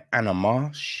produced by Anna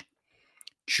Marsh,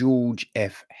 George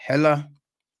F. Heller,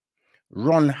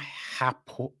 Ron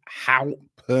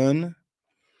Halpern,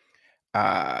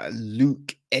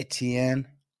 Luke Etienne,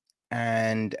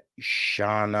 and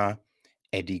Shana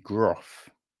Eddie Groff.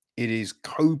 It is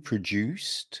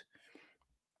co-produced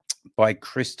by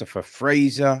Christopher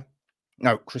Pfizer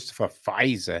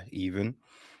even,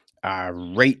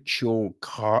 Rachel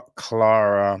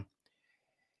Clara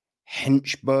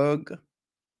Henchberg,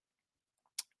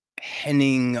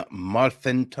 Henning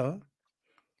Malfenter,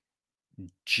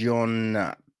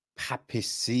 John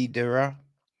Papisidera,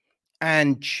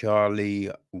 and Charlie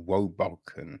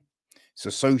Wobalken. It's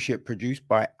associate produced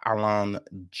by Alan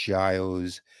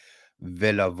Giles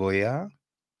Villavoya,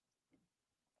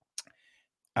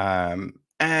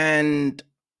 and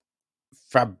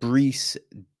Fabrice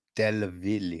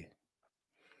Deleville.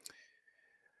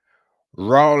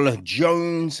 Raul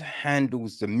Jones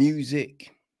handles the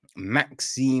music,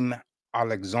 Maxime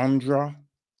Alexandra,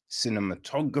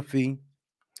 cinematography,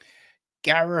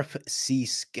 Gareth C.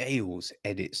 Scales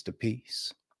edits the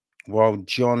piece, while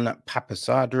John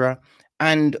Papasadra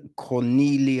and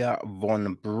Cornelia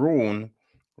von Braun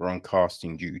were on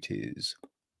casting duties.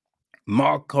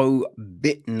 Marco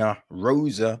Bittner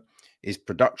Rosa is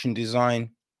production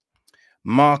design.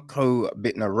 Marco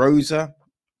Bittner Rosa,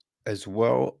 as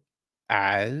well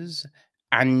as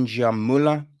Anja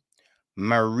Muller,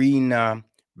 Marina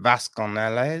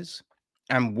Vasconcelos,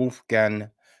 and Wolfgang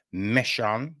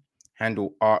Meschan,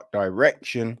 handle art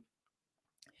direction,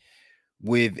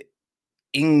 with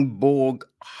Ingeborg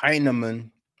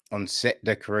Heinemann on set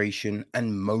decoration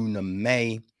and Mona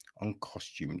May on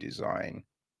costume design.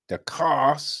 The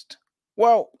cast,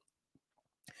 well,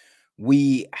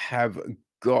 we have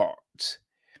got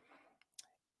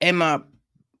Emma,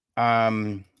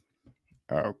 oh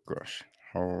gosh,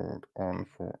 hold on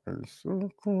for a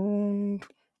second.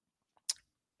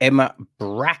 Emma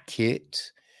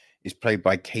Brackett is played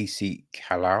by Casey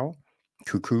Kalau,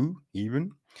 Cuckoo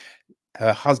even.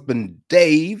 Her husband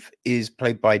Dave is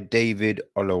played by David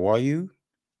Olawayu.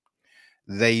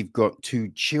 They've got 2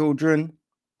 children.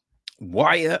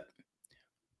 Wyatt,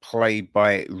 played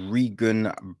by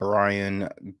Regan Brian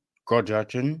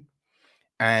Godjajan,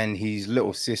 and his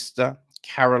little sister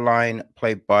Caroline,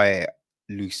 played by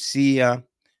Lucia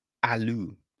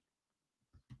Alu.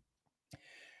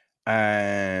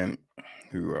 And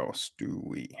who else do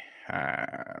we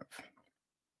have?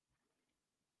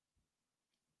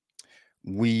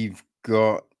 We've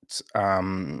got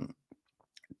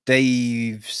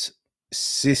Dave's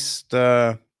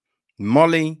sister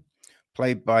Molly,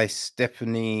 played by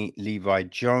Stephanie Levi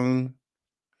Jones.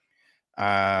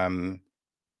 Then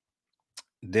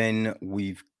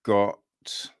we've got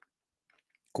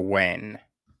Gwen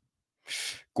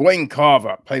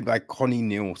Carver, played by Connie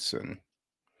Nielsen.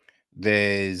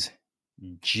 There's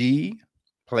G,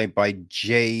 played by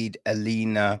Jade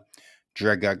Alina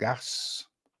Dregagas.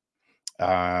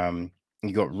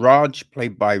 You got Raj,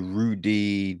 played by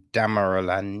Rudy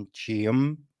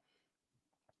Damaralanchium.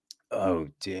 Oh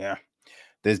dear.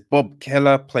 There's Bob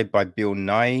Keller, played by Bill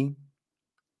Nye.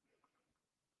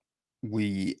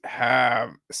 We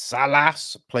have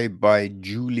Salas, played by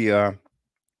Julia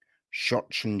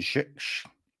Shochenshich.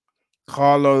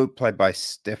 Carlo, played by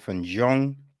Stephen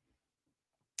Jong.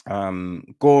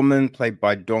 Gorman, played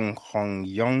by Dong Hong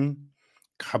Young.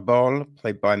 Cabal,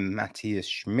 played by Matthias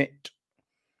Schmidt.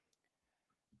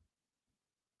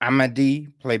 Amadi,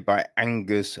 played by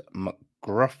Angus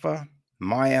McGruffer.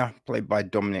 Maya, played by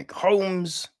Dominic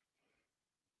Holmes.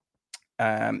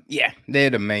 Yeah,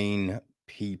 they're the main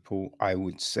people, I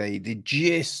would say. The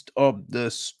gist of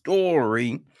the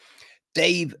story: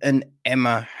 Dave and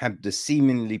Emma have the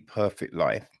seemingly perfect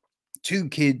life. 2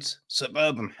 kids,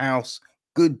 suburban house,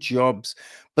 good jobs,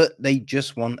 but they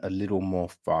just want a little more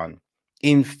fun.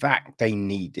 In fact, they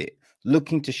need it.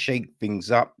 Looking to shake things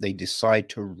up, they decide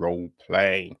to role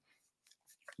play.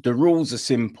 The rules are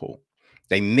simple.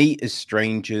 They meet as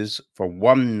strangers for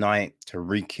one night to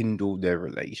rekindle their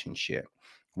relationship.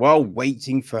 While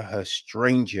waiting for her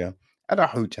stranger at a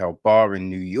hotel bar in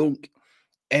New York,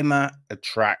 Emma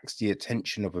attracts the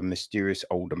attention of a mysterious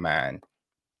older man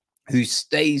who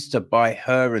stays to buy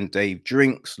her and Dave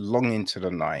drinks long into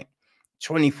the night.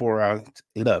 24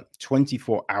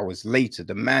 hours later,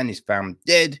 the man is found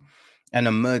dead and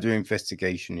a murder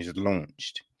investigation is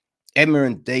launched. Emma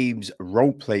and Dave's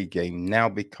roleplay game now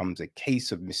becomes a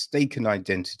case of mistaken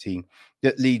identity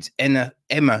that leads Emma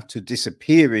to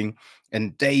disappearing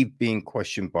and Dave being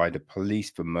questioned by the police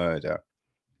for murder.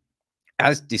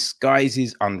 As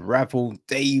disguises unravel,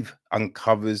 Dave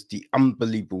uncovers the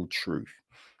unbelievable truth.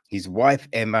 His wife,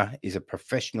 Emma, is a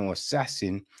professional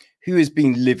assassin who has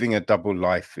been living a double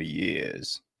life for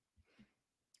years.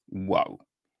 Whoa.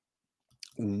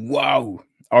 Whoa.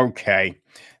 Okay.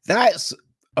 That's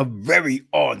a very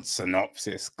odd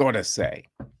synopsis, gotta say.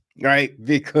 Right?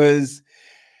 Because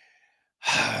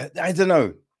I don't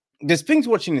know. There's things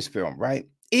watching this film, right?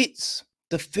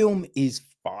 The film is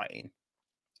fine,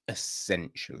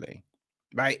 essentially.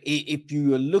 Right? If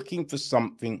you are looking for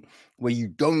something where you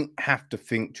don't have to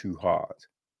think too hard,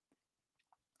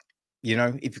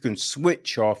 if you can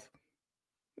switch off,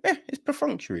 it's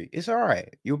perfunctory. It's all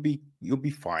right. You'll be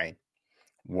fine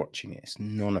watching it. It's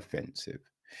non-offensive.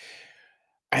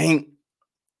 I think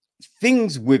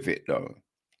things with it though,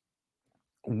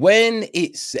 when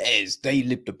it says they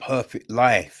lived a perfect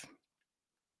life,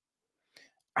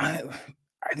 I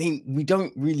think we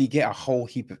don't really get a whole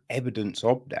heap of evidence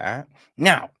of that.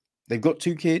 Now, they've got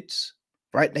 2 kids,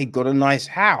 right? They've got a nice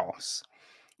house,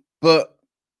 but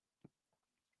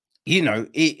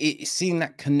it's seeing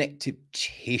that connective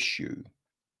tissue.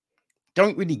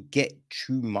 Don't really get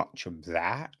too much of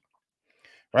that,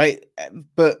 right?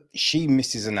 But she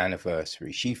misses an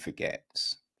anniversary, she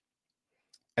forgets.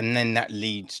 And then that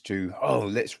leads to, oh,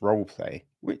 let's role play,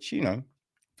 which,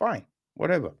 fine,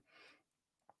 whatever.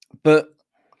 But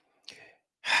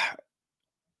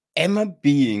Emma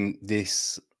being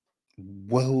this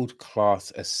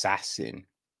world-class assassin,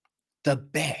 the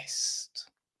best.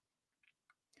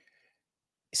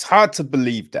 It's hard to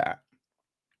believe that.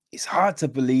 It's hard to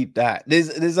believe that.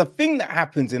 There's a thing that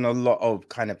happens in a lot of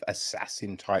kind of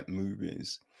assassin type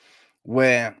movies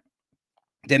where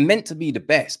they're meant to be the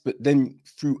best, but then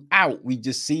throughout we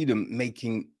just see them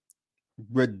making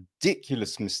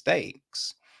ridiculous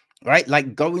mistakes, right?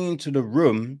 Like going into the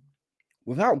room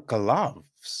without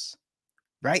gloves,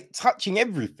 right? Touching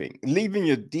everything, leaving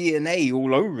your DNA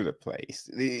all over the place.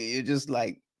 You're just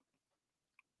like,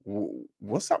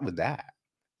 what's up with that?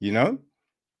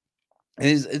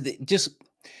 Is just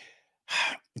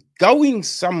going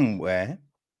somewhere.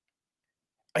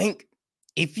 I think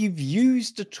if you've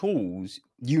used the tools,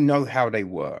 you know how they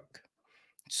work.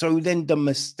 So then the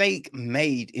mistake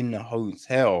made in the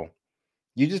hotel,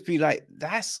 you just be like,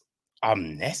 that's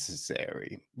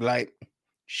unnecessary. Like,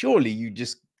 surely you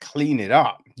just clean it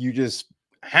up. You just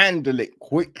handle it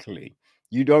quickly.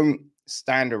 You don't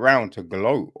stand around to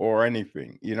gloat or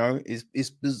anything. It's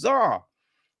bizarre.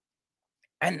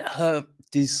 And her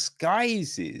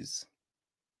disguises,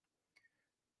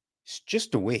 it's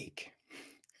just a wig.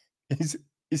 It's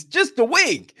just a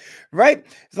wig, right?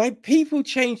 It's like people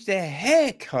change their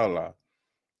hair color.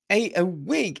 A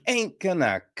wig ain't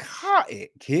gonna cut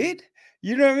it, kid.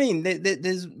 You know what I mean?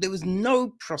 There was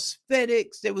no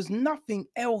prosthetics. There was nothing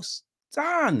else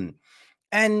done.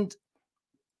 And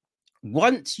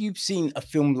once you've seen a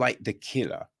film like The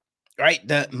Killer, right?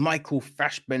 The Michael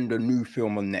Fassbender new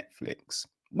film on Netflix.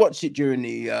 Watched it during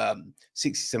the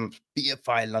 67th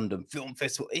BFI London Film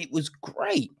Festival. It was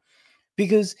great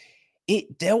because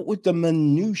it dealt with the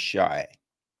minutiae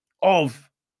of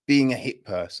being a hit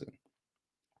person,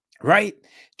 right?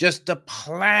 Just the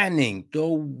planning, the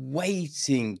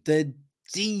waiting, the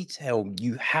detail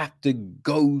you have to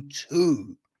go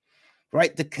to,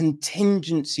 right? The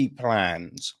contingency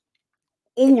plans,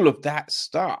 all of that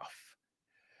stuff,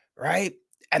 right?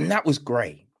 And that was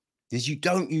great because you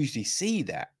don't usually see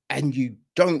that, and you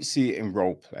don't see it in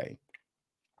role play,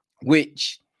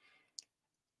 which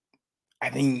I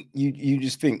mean, you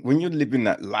just think when you're living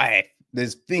that life,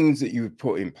 there's things that you would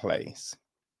put in place,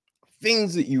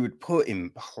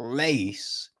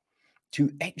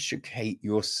 to extricate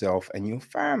yourself and your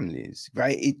families,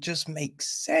 right? It just makes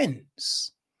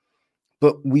sense.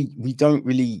 But we don't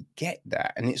really get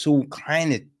that. And it's all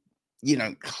kind of,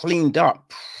 cleaned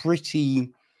up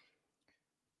pretty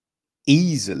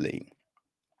easily,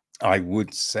 I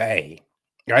would say,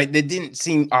 right? There didn't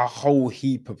seem a whole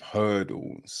heap of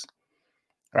hurdles,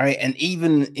 right? And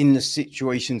even in the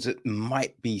situations that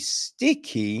might be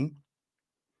sticky,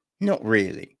 not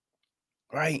really,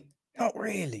 right? Not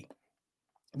really.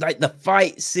 Like the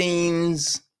fight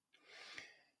scenes,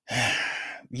 look,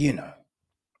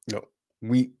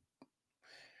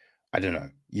 I don't know.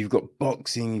 You've got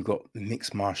boxing, you've got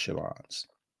mixed martial arts,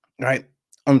 right?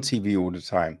 On TV all the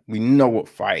time. We know what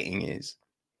fighting is.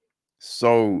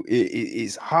 So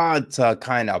it's hard to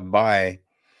kind of buy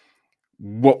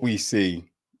what we see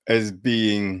as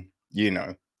being,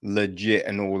 legit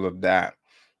and all of that.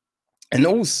 And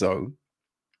also,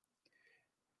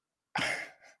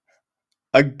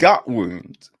 a gut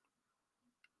wound.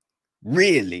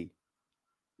 Really?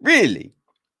 Really?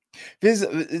 There's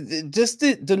just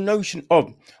the notion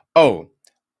of, oh,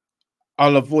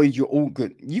 I'll avoid your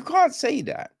organ. You can't say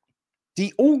that.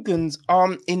 The organs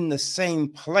aren't in the same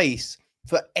place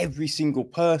for every single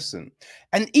person.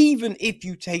 And even if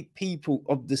you take people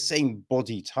of the same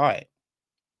body type,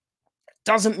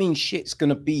 doesn't mean shit's going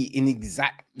to be in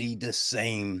exactly the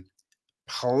same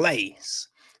place.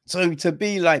 So to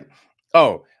be like,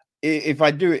 oh, if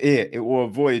I do it here, it will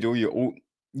avoid all your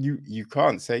you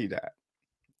can't say that.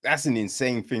 That's an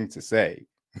insane thing to say.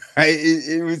 Right?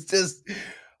 It was just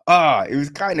it was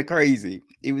kind of crazy.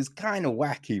 It was kind of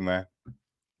wacky, man.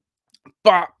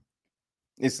 But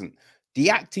listen, the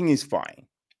acting is fine,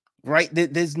 right?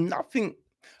 There's nothing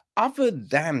other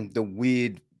than the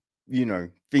weird,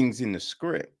 things in the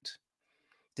script.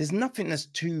 There's nothing that's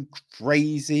too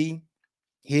crazy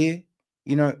here.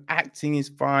 Acting is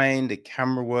fine, the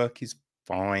camera work is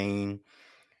fine.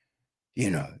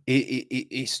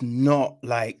 It's not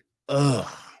like,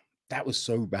 ugh, that was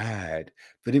so bad.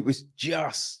 But it was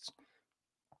just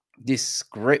this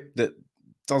script that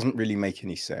doesn't really make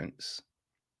any sense.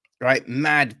 Right?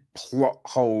 Mad plot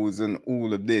holes and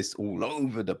all of this all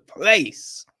over the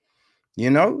place,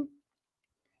 And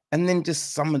then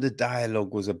just some of the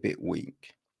dialogue was a bit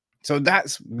weak. So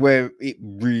that's where it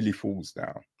really falls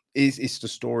down. It's the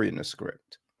story and the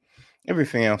script.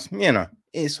 Everything else,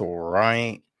 it's all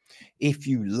right. If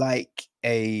you like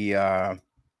a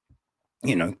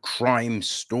crime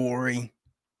story,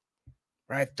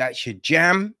 right? If that's your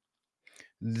jam,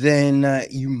 then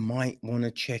you might want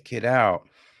to check it out.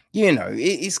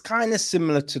 It's kind of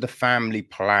similar to the Family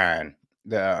Plan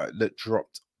that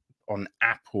dropped on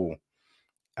Apple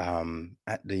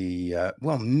at the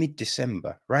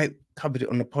mid-December, right? Covered it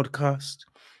on the podcast.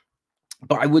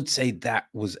 But I would say that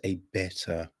was a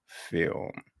better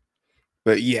film.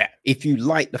 But yeah, if you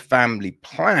like the Family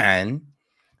Plan,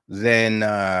 then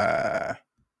right?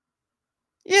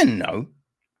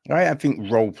 I think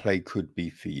role play could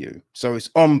be for you. So it's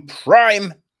on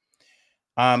Prime.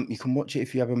 You can watch it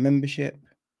if you have a membership,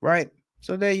 right?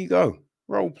 So there you go.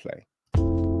 Role play.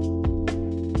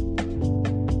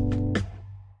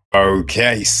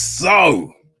 Okay,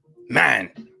 so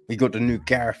man, we got the new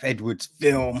Gareth Edwards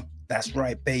film. That's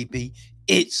right, baby.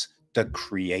 It's The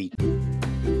Creator.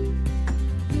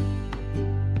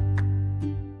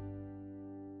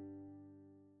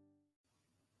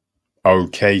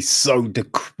 Okay, so The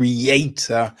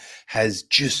Creator has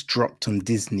just dropped on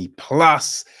Disney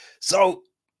Plus. So,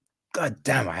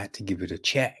 goddamn, I had to give it a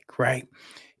check, right?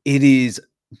 It is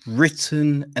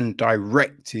written and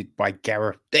directed by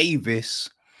Gareth Davis,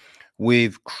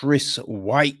 with Chris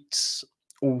Weitz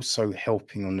also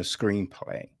helping on the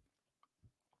screenplay.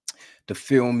 The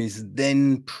film is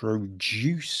then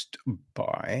produced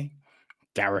by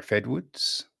Gareth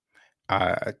Edwards,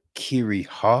 Kiri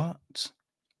Hart,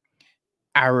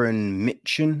 Aaron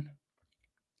Mitchell,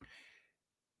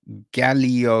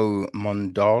 Galileo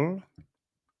Mondal,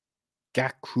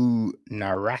 Gaku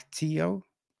Naratio,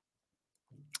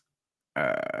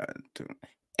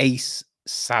 Ace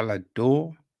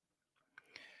Salador,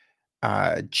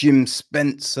 Jim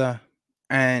Spencer,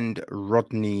 and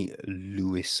Rodney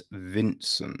Lewis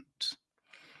Vincent.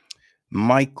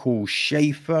 Michael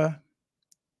Schaefer,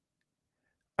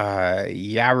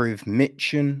 Yariv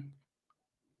Mitchen,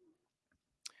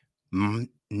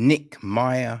 Nick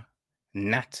Meyer,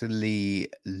 Natalie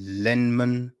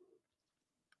Lenman,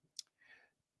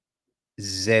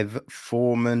 Zev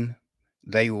Foreman.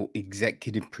 They will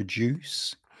executive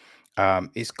produce.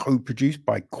 It's co-produced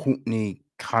by Courtney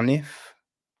Cuniff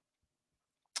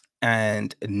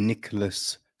and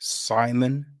Nicholas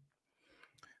Simon,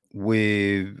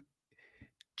 with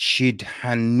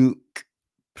Chidhanuk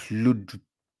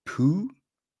Pludpu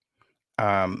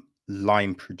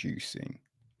line producing.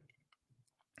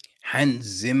 Hans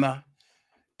Zimmer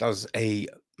does a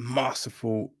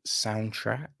masterful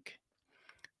soundtrack.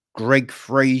 Greg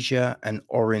Fraser and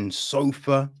Oren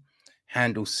Sofa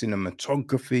handle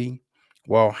cinematography,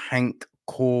 while Hank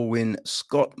Corwin,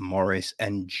 Scott Morris,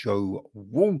 and Joe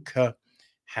Walker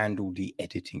handle the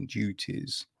editing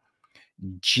duties.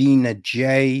 Gina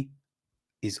J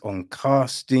is on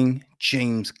casting.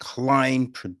 James Klein,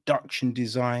 production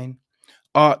design.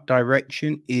 Art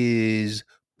direction is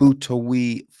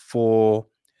Butawi for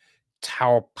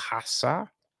Taupasa.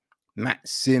 Matt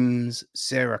Sims,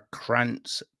 Sarah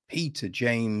Krantz, Peter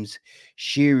James,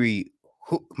 Shiri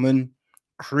Hookman,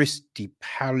 Chris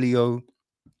DiPalio,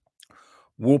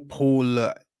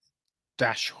 Warpol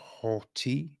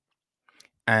Dashhorty,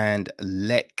 and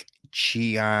Lek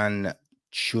Chian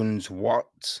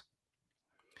Chunswat,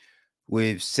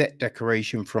 with set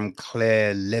decoration from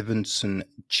Claire Levinson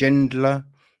Gendler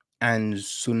and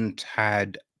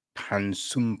Suntad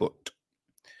Pansumbut.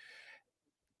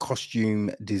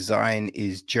 Costume design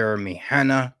is Jeremy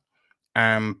Hanna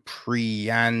and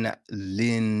Priyan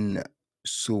Lin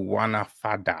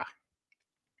Suwanafada.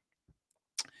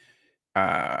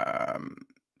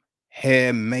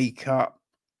 Hair makeup,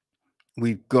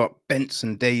 we've got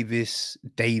Benson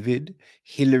David,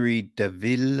 Hilary de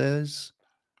Villiers,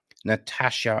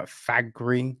 Natasha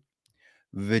Fagri,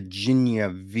 Virginia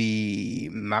V.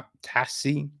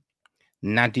 Maptasi,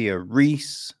 Nadia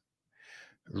Reese,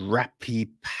 Rapi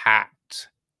Pat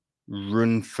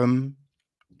Runfam,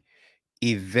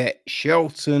 Yvette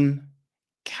Shelton,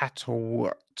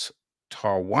 Katawat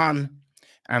Tarwan,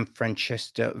 and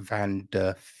Francesca van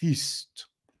der Fust.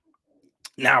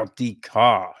 Now, the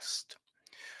cast.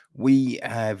 We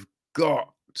have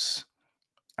got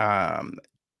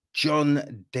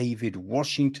John David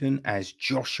Washington as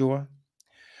Joshua.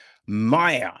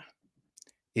 Maya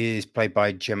is played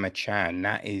by Gemma Chan.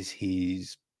 That is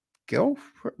his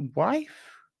girlfriend,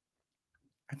 wife,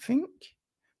 I think,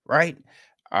 right?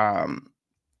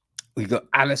 We got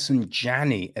Alison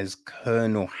Janney as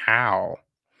Colonel Howe.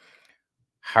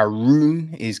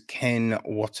 Haroon is Ken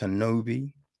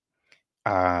Watanabe.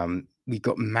 We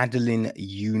got Madeline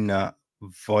Yuna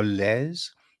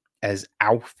Voles as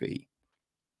Alfie.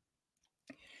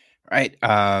 Right.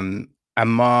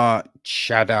 Amar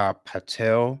Chadha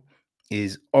Patel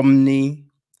is Omni.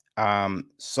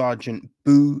 Sergeant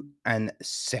Boo and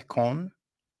Sekon.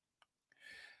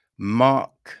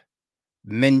 Mark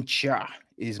Mencha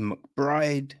is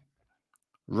McBride.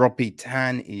 Robbie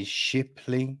Tan is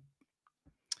Shipley.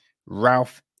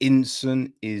 Ralph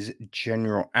Inson is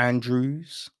General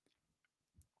Andrews.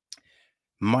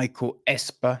 Michael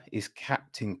Esper is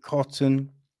Captain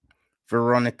Cotton.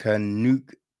 Veronica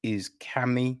Nuke is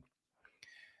Cammy.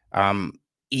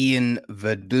 Ian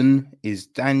Verdun is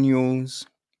Daniels.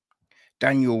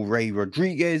 Daniel Ray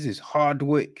Rodriguez is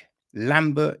Hardwick.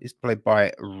 Lambert is played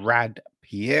by Rad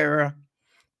Piera.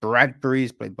 Bradbury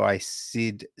is played by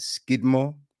Sid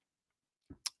Skidmore.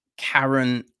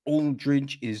 Karen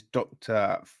Aldridge is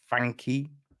Dr. Fanky.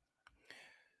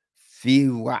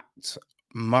 Fiwat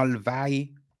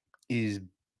Malvai is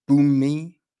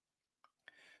Bumi.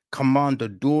 Commander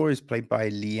Door is played by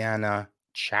Liana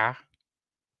Cha.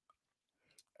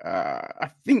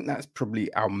 I think that's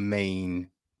probably our main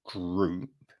group.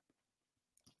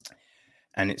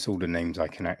 And it's all the names I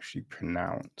can actually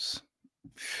pronounce.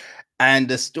 And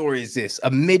the story is this: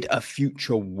 amid a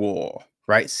future war,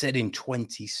 right, set in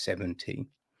 2070,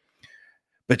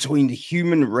 between the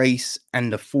human race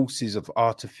and the forces of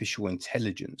artificial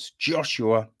intelligence,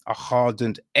 Joshua, a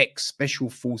hardened ex-special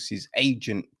forces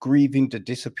agent grieving the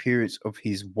disappearance of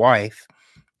his wife,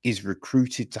 is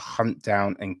recruited to hunt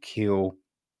down and kill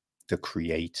the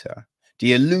creator,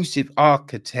 the elusive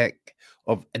architect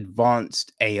of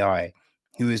advanced AI,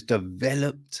 who has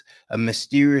developed a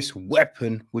mysterious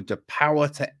weapon with the power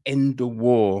to end the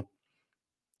war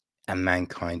and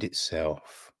mankind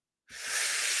itself.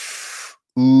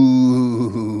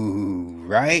 Ooh,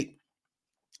 right?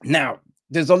 Now,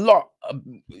 there's a lot,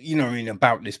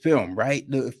 about this film, right?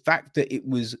 The fact that it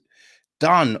was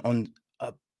done on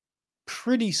a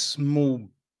pretty small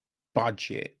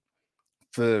budget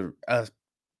for a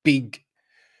big,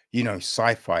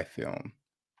 sci-fi film.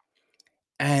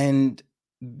 And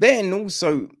then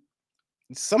also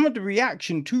some of the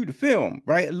reaction to the film,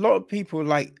 right? A lot of people are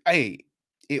like, hey,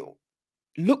 it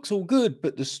looks all good,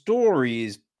 but the story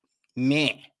is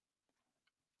meh.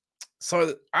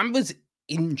 So I was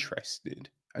interested.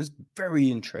 I was very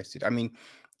interested. I mean,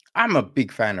 I'm a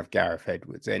big fan of Gareth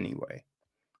Edwards anyway.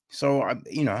 So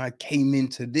I came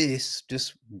into this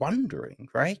just wondering,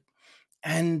 right?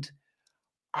 And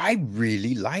I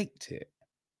really liked it.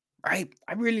 I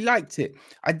really liked it.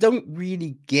 I don't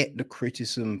really get the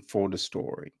criticism for the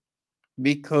story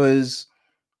because,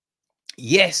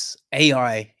 yes,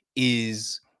 AI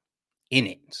is in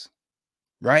it,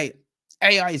 right?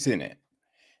 AI is in it.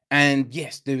 And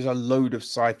yes, there's a load of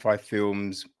sci-fi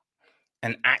films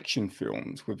and action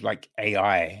films with like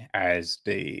AI as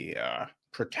the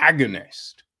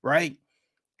protagonist, right?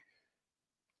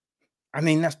 I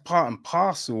mean, that's part and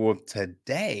parcel of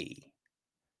today.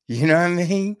 You know what I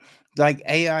mean? Like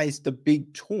AI is the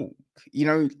big talk.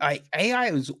 Like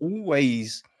AI was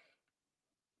always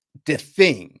the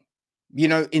thing,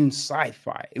 in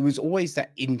sci-fi. It was always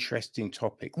that interesting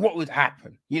topic. What would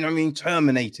happen?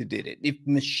 Terminator did it. If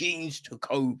machines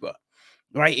took over,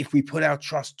 right? If we put our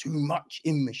trust too much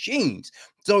in machines.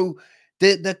 So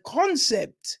the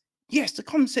concept, yes, the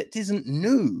concept isn't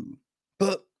new,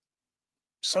 but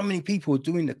so many people are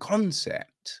doing the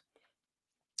concept.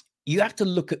 you have to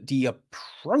look at the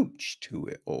approach to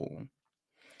it all.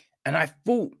 And I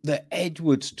thought that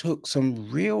Edwards took some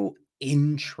real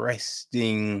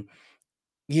interesting,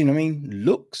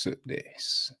 looks at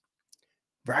this,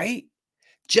 right?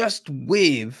 Just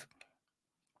with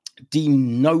the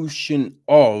notion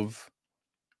of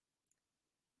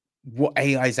what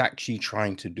AI is actually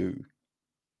trying to do,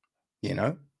 you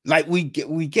know? Like we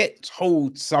get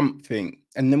told something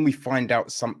and then we find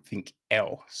out something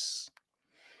else.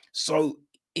 So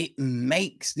it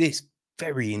makes this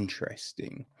very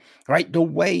interesting, right? The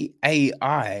way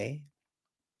AI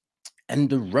and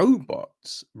the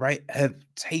robots, right, have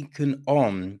taken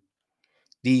on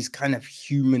these kind of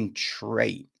human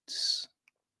traits.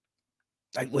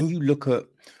 Like when you look at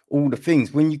all the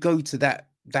things, when you go to that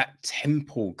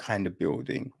temple kind of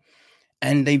building,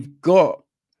 and they've got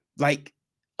like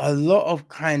a lot of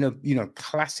kind of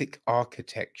classic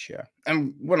architecture.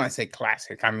 And when I say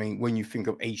classic, I mean when you think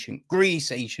of ancient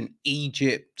Greece, ancient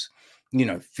Egypt,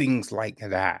 things like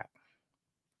that.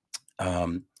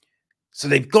 Um, so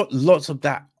they've got lots of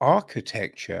that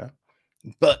architecture,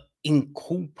 but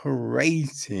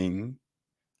incorporating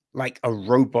like a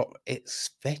robot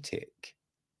aesthetic,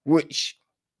 which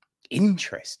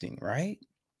interesting, right?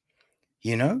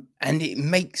 And it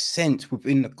makes sense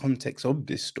within the context of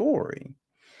this story.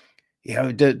 The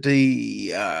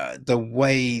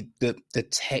way that the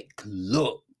tech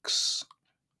looks,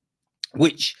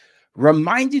 which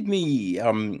reminded me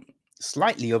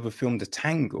slightly of a film, The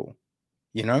Tangle.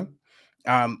 you know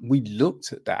we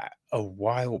looked at that a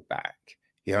while back.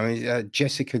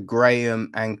 Jessica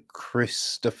Graham and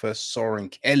Christopher Soren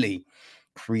Kelly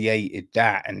created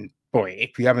that, and boy,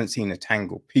 if you haven't seen The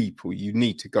Tangle, people, you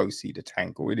need to go see The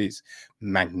Tangle. It is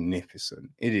magnificent.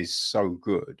 It is so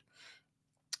good.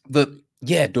 But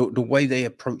yeah, the way they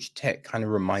approach tech kind of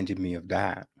reminded me of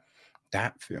that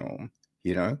film,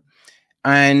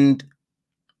 and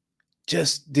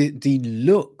just the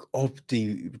look of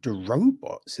the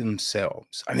robots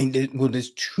themselves. I mean,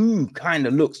 there's two kind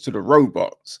of looks to the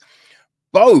robots.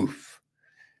 Both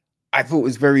I thought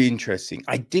was very interesting.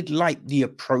 I did like the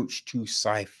approach to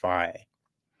sci-fi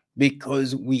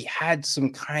because we had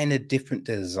some kind of different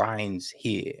designs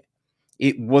here.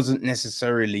 It wasn't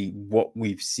necessarily what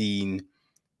we've seen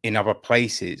in other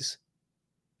places.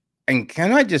 And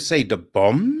can I just say the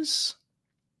bombs,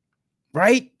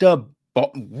 right?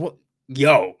 What,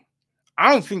 yo,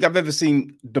 I don't think I've ever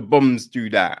seen the bombs do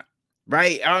that,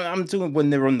 right? I'm talking when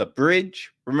they're on the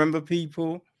bridge. Remember,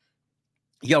 people?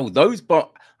 Yo, those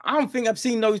bombs. I don't think I've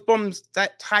seen those bombs,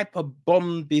 that type of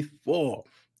bomb before.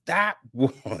 That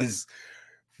was,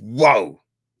 whoa.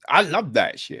 I love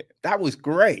that shit. That was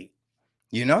great,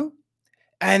 you know?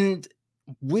 And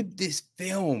with this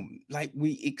film, like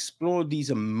we explore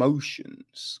these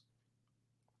emotions,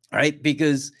 right?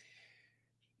 Because,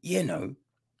 you know,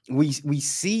 we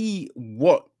see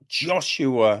what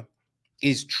Joshua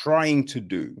is trying to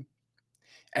do,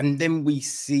 and then we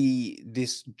see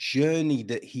this journey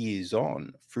that he is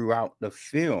on throughout the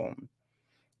film,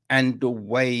 and the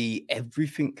way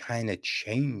everything kind of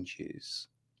changes.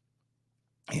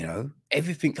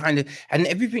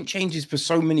 Everything changes for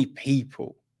so many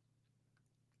people,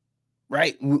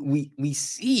 right? We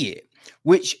see it,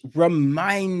 which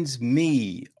reminds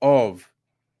me of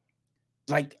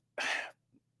like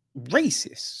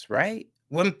racists, right?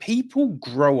 When people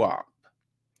grow up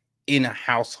in a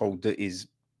household that is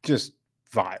just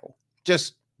vile,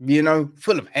 just,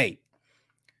 full of hate,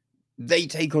 they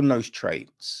take on those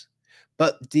traits.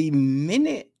 But the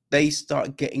minute they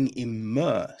start getting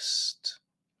immersed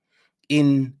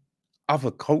in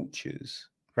other cultures,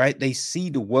 right? They see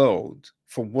the world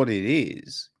for what it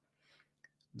is.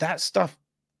 That stuff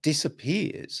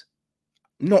disappears.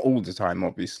 Not all the time,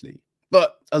 obviously,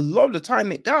 but a lot of the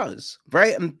time it does,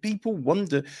 right? And people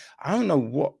wonder, I don't know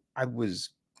what I was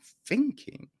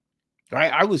thinking,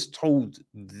 right? I was told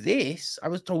this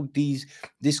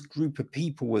group of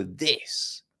people were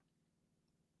this,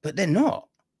 but they're not,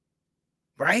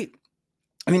 right?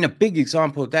 I mean, a big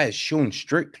example of that is Sean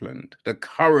Strickland, the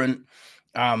current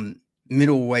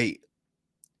middleweight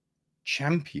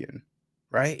champion,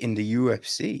 right, in the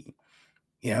UFC.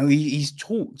 He's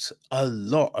talked a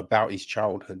lot about his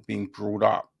childhood, being brought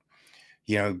up,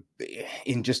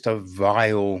 in just a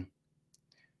vile,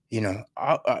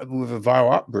 with a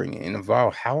vile upbringing, in a vile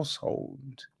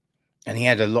household. And he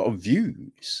had a lot of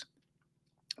views.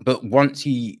 But once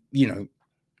he,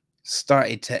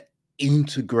 started to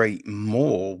integrate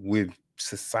more with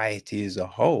society as a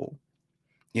whole,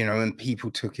 and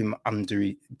people took him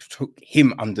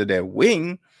under their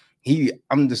wing, he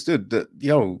understood that,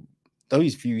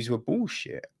 those views were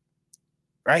bullshit.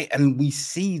 right? And we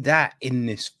see that in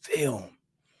this film,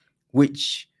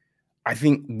 which I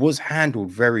think was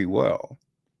handled very well.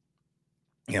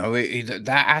 You know,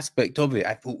 that aspect of it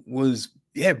I thought was,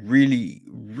 yeah, really,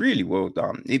 really well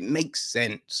done. It makes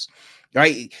sense,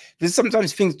 right? There's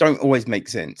sometimes things don't always make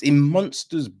sense. In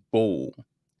Monsters Ball,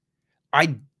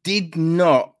 I did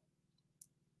not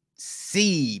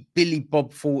see Billy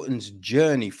Bob Thornton's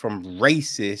journey from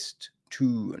racist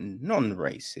to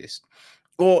non-racist,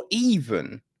 or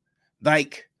even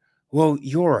like, well,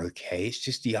 you're okay. It's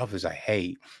just the others I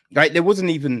hate. Like, there wasn't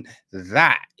even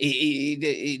that.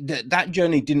 That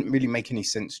journey didn't really make any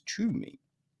sense to me,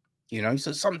 you know.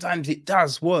 So sometimes it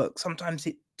does work, sometimes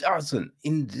it doesn't.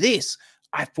 In this,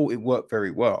 I thought it worked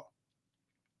very well,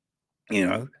 you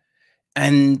know,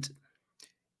 and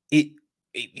it,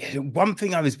 one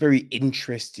thing I was very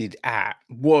interested at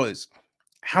was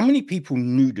how many people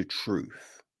knew the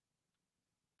truth,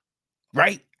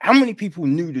 right? How many people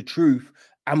knew the truth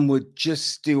and were just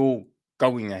still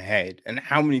going ahead, and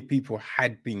how many people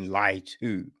had been lied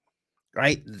to,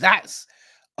 right? That's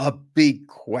a big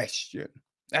question.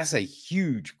 That's a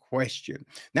huge question.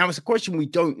 Now, it's a question we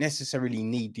don't necessarily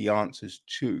need the answers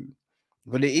to,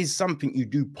 but it is something you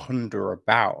do ponder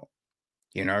about,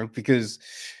 you know, because,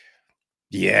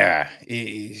 yeah, it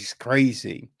is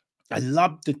crazy. I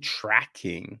love the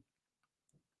tracking,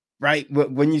 right?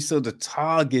 When you saw the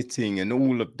targeting and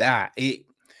all of that,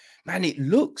 man, it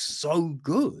looks so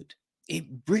good. It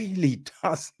really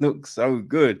does look so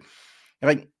good.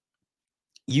 Like,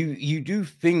 you do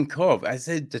think of, I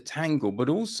said, the Tangle, but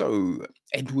also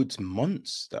Edward's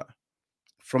Monster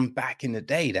from back in the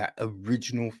day, that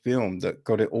original film that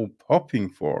got it all popping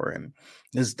for him.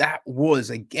 Because that was,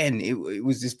 again, it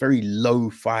was this very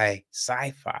lo-fi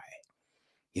sci-fi,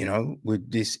 you know,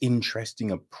 with this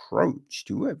interesting approach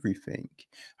to everything.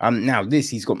 Now this,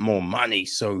 he's got more money,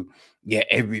 so yeah,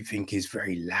 everything is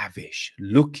very lavish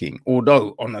looking,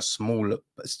 although on a smaller,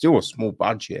 but still a small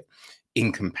budget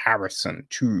in comparison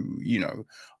to, you know,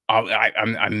 I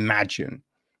imagine,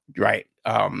 right?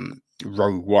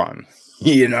 Rogue One,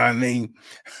 you know what I mean?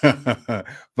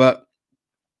 But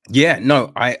yeah,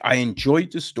 no, I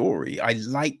enjoyed the story. I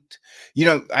liked, you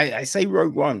know, I say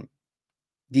Rogue One,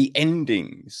 the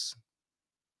endings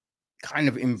kind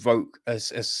of invoke a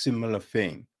similar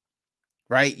thing,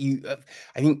 right?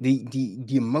 I think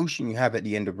the emotion you have at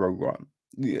the end of Rogue One,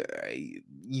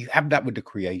 you have that with the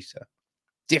creator.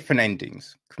 Different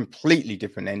endings, completely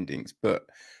different endings, but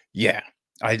yeah,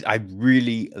 I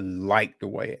really like the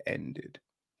way it ended.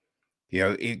 You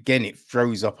know, again, it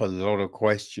throws up a lot of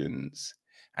questions,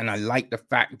 and I like the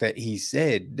fact that he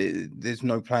said there's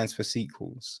no plans for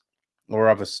sequels or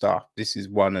other stuff. This is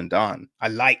one and done. I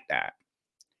like that,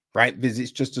 right? Because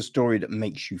it's just a story that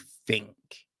makes you think,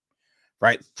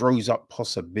 right? Throws up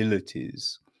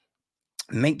possibilities,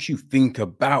 makes you think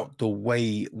about the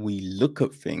way we look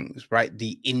at things, right?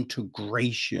 The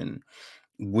integration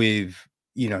with,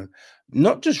 you know,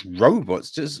 not just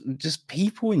robots, just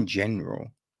people in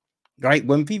general, right?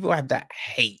 When people have that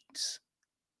hate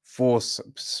for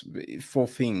for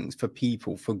things, for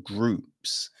people, for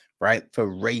groups, right? For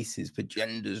races, for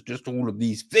genders, just all of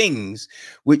these things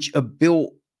which are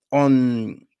built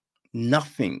on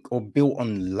nothing or built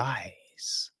on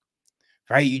lies,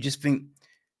 right? You just think,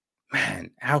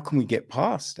 man, how can we get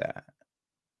past that,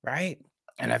 right?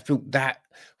 And I feel that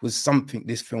was something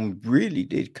this film really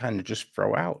did kind of just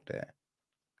throw out there,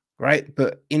 right?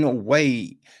 But in a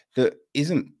way that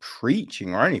isn't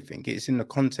preaching or anything. It's in the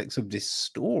context of this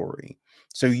story.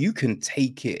 So you can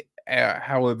take it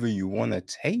however you want to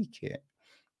take it.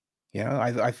 You know,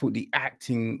 I thought the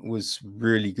acting was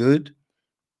really good.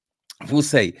 I will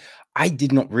say, I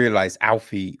did not realize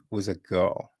Alfie was a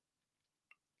girl.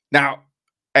 Now,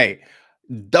 hey,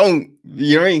 don't,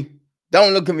 you know what I mean?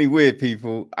 Don't look at me weird,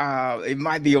 people. It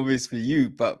might be obvious for you,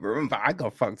 but remember, I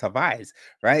got fucked up eyes,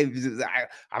 right? Because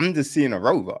I'm just seeing a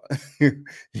robot. You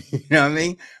know what I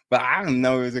mean? But I don't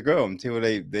know it was a girl until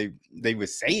they were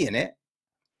saying it.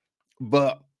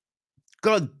 But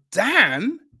god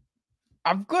damn,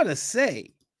 I've got to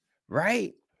say,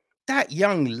 right? That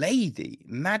young lady,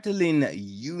 Madeline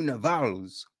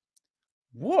Unival's,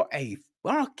 what a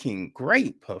fucking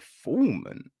great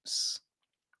performance.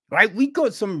 Right, we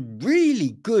got some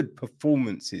really good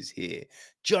performances here.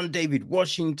 John David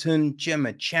Washington,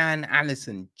 Gemma Chan,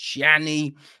 Alison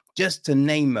Janney, just to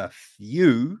name a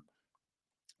few,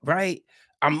 right?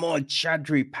 Amor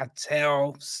Chadri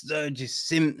Patel, Sturgis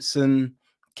Simpson,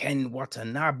 Ken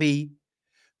Watanabe.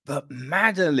 But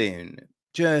Madeline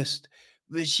just,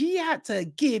 but she had to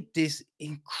give this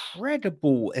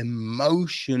incredible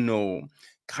emotional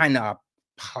kind of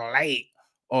play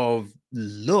of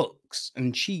looks,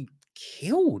 and she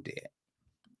killed it,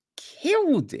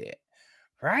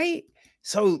 right?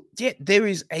 So yeah, there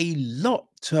is a lot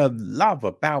to love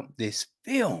about this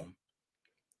film,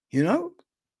 you know.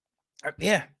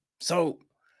 Yeah. So,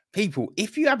 people,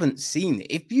 if you haven't seen it,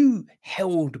 if you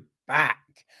held back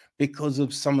because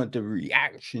of some of the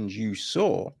reactions you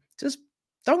saw, just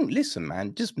don't listen,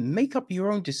 man. Just make up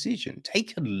your own decision.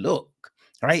 Take a look,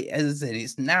 right? As I said,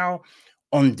 it's now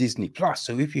on Disney Plus.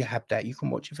 So if you have that, you can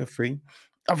watch it for free.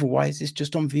 Otherwise, it's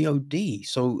just on VOD.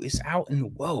 So it's out in the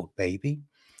world, baby.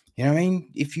 You know what I mean?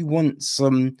 If you want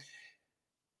some,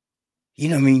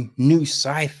 new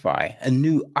sci-fi, a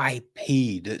new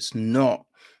IP that's not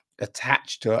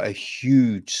attached to a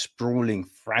huge sprawling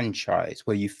franchise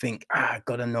where you think, I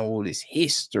gotta know all this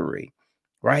history,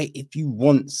 right? If you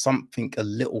want something a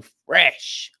little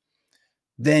fresh,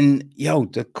 then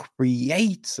the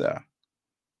creator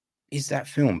is that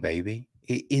film, baby.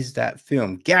 It is that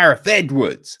film. Gareth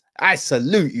Edwards, I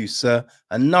salute you, sir.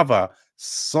 Another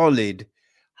solid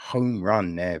home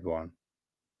run there, everyone.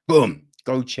 Boom.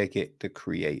 Go check it, The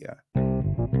Creator.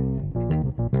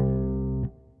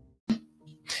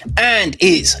 And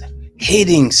it's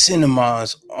hitting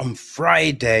cinemas on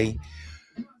Friday.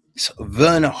 It's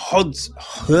Werner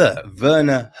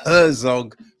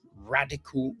Herzog,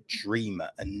 Radical Dreamer,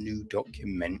 a new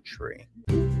documentary.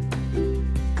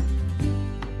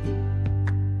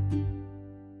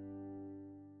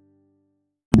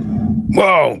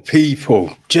 Whoa,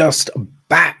 people, just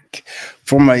back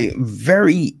from a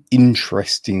very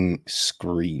interesting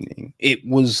screening. It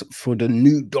was for the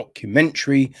new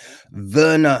documentary,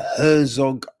 Werner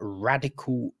Herzog,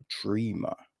 Radical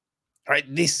Dreamer. Right,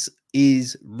 this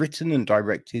is written and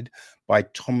directed by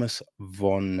Thomas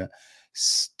von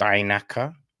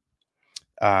Steinacker.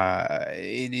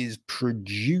 It is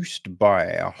produced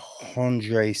by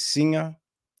Andre Singer,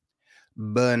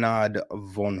 Bernard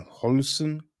von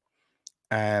Holzen,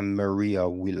 and Maria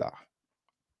Willer.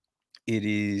 It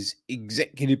is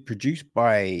executive produced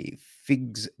by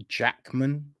Figs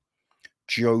Jackman,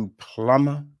 Joe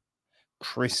Plummer,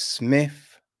 Chris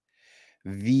Smith,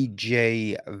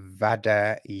 Vijay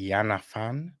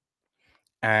Vadayanathan,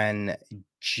 and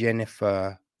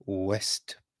Jennifer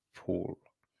Westphal.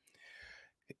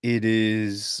 It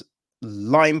is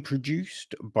line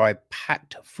produced by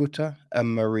Pat Footer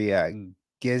and Maria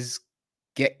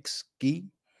Getsky,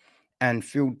 and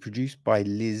field produced by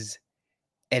Liz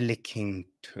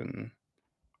Elkington.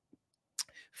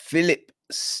 Philip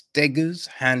Steggers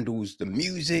handles the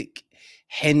music,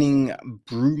 Henning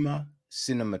Brumer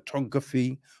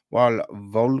cinematography, while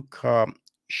Volker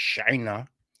Scheiner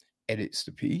edits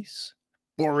the piece.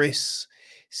 Boris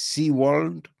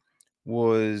Seawald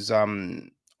was on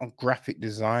graphic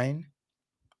design.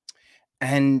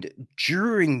 And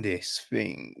during this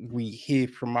thing, we hear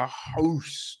from a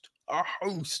host of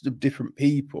different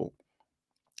people.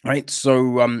 Right.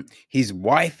 So his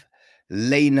wife,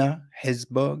 Lena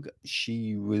Hesberg,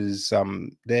 she was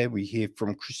there. We hear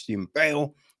from Christian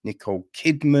Bale, Nicole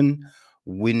Kidman,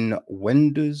 Wynn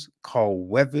Wenders, Carl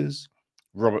Weathers,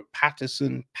 Robert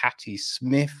Pattinson, Patti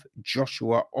Smith,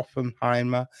 Joshua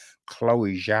Oppenheimer,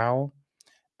 Chloe Zhao,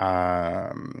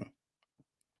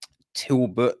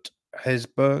 Tilbert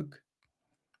Hesberg,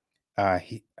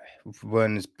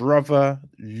 Werner's brother,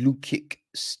 Lukik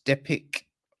Stepik,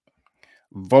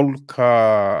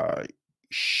 Volker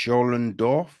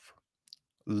Schollendorf,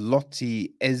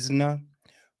 Lottie Esner,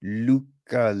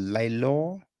 Luca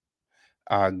Laylor,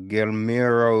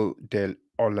 Guillermo de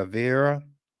Oliveira,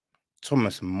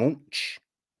 Thomas Munch,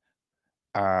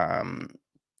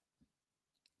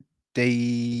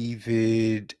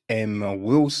 David M.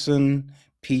 Wilson,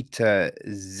 Peter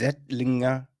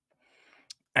Zettlinger,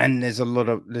 and there's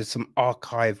some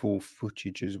archival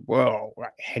footage as well,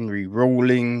 like Henry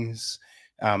Rawlings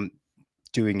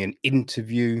doing an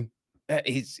interview.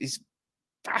 It's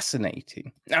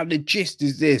fascinating. Now, the gist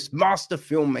is this: master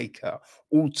filmmaker,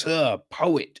 auteur,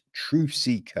 poet, truth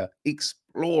seeker,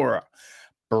 explorer,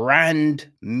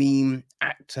 brand meme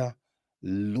actor,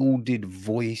 lauded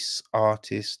voice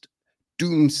artist,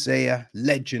 doomsayer,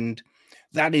 legend.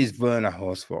 That is Werner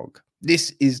Herzog.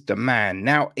 This is the man,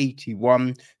 now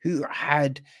 81, who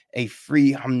had a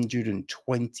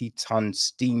 320-ton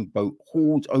steamboat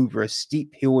hauled over a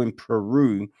steep hill in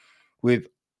Peru with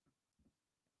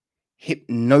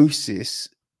hypnosis,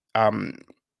 I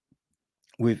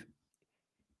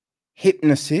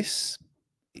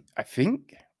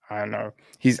think. I don't know.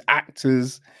 His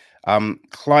actors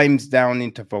climbs down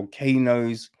into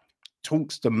volcanoes,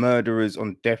 talks to murderers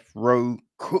on death row,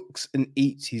 cooks and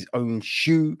eats his own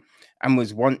shoe, and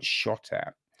was once shot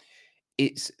at.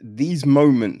 it's these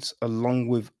moments, along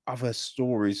with other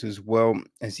stories as well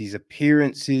as his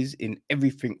appearances in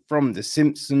everything from The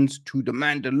Simpsons to The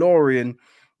Mandalorian,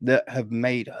 that have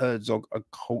made Herzog a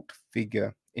cult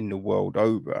figure in the world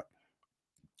over.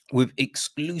 With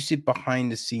exclusive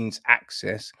behind the scenes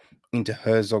access into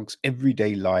Herzog's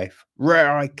everyday life,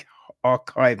 rare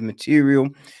archive material,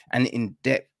 and in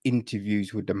depth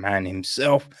interviews with the man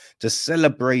himself, the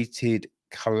celebrated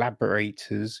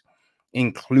collaborators,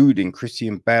 including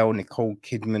Christian Bale, Nicole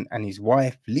Kidman, and his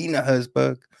wife, Lena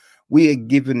Herzog, we are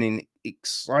given an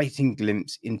exciting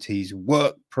glimpse into his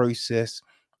work process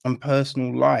and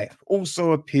personal life.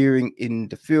 Also appearing in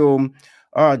the film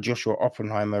are Joshua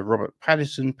Oppenheimer, Robert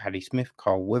Pattinson, Paddy Smith,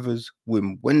 Carl Weathers,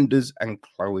 Wim Wenders, and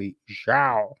Chloe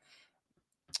Zhao.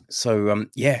 So,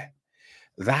 yeah,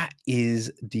 that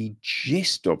is the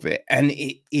gist of it, and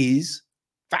it is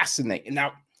fascinating.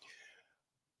 Now,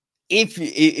 if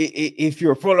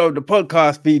you're a follower of the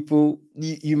podcast, people,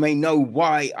 you may know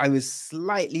why I was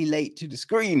slightly late to the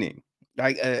screening.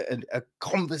 Like a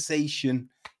conversation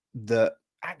that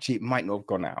actually it might not have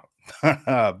gone out.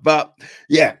 But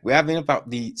yeah, we're having about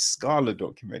the Scala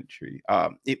documentary.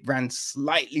 It ran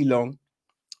slightly long,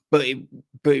 but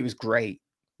it was great.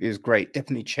 It was great.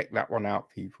 Definitely check that one out,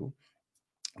 people.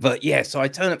 But yeah, so I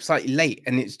turned up slightly late,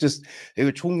 and it's just they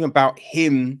were talking about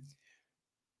him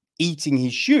eating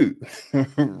his shoe,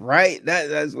 right?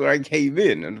 That's where I came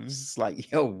in, and it was just like,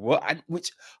 yo, what?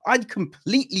 Which I'd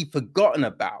completely forgotten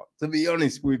about, to be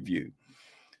honest with you.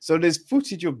 So there's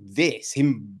footage of this,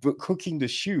 him cooking the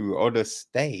shoe on a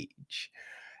stage,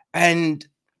 and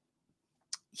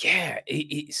yeah,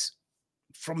 it's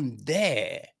from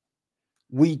there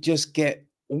we just get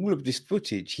all of this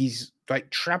footage. He's like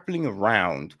traveling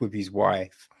around with his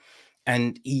wife,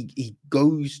 and he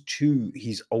goes to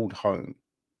his old home,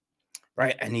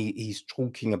 right? And he's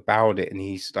talking about it, and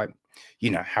he's like,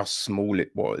 how small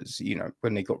it was,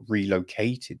 when they got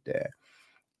relocated there,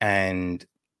 and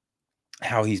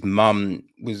how his mum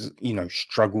was,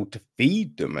 struggled to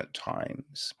feed them at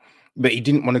times, but he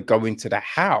didn't want to go into the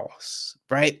house,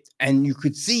 right? And you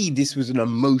could see this was an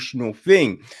emotional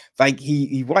thing. Like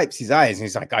he wipes his eyes and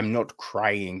he's like, I'm not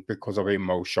crying because of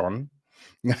emotion.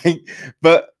 Right?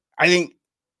 But I think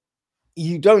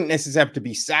you don't necessarily have to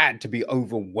be sad to be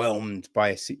overwhelmed by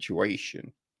a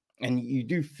situation. And you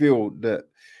do feel that,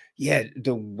 yeah,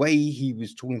 the way he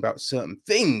was talking about certain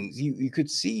things, you could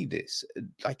see this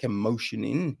like emotion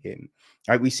in him.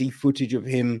 Like we see footage of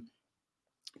him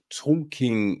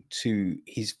talking to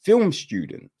his film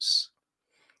students,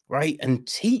 right? And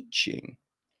teaching.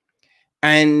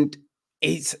 And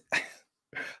it's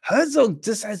Herzog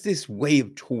just has this way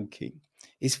of talking.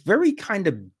 It's very kind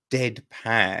of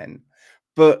deadpan,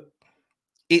 but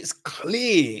it's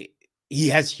clear he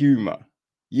has humor.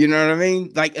 You know what I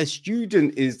mean? Like a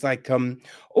student is like,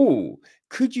 oh,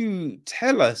 could you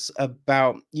tell us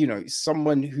about,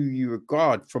 someone who you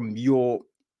regard from your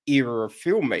era of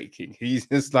filmmaking? He's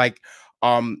just like,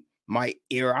 my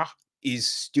era is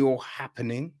still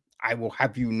happening. I will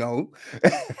have you know.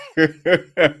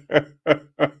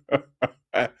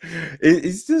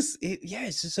 It's just, yeah,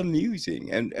 it's just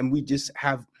amusing, and we just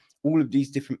have all of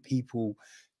these different people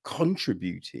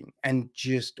contributing and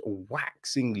just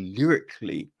waxing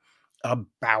lyrically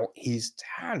about his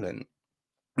talent.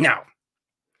 Now,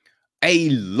 a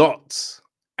lot,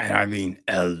 and I mean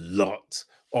a lot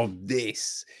of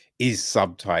this is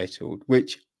subtitled,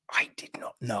 which I did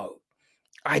not know.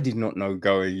 I did not know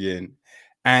going in.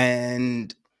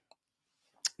 And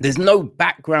there's no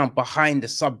background behind the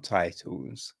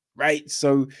subtitles, right?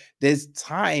 So there's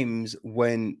times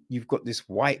when you've got this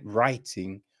white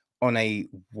writing on a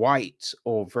white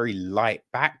or very light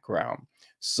background.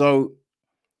 So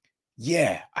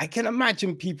yeah, I can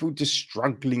imagine people just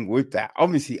struggling with that.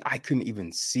 Obviously, I couldn't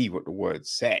even see what the word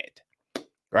said,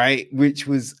 right? Which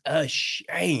was a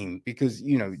shame because,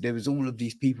 there was all of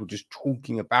these people just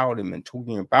talking about him and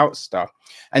talking about stuff.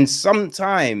 And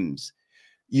sometimes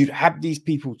you'd have these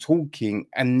people talking,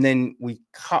 and then we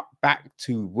cut back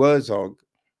to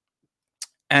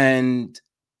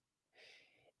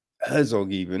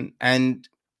Herzog even, and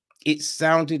it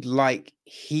sounded like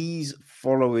he's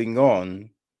following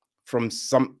on from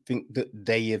something that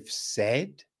they have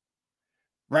said,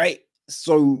 right?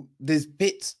 So there's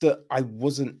bits that I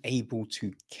wasn't able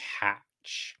to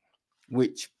catch,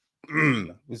 which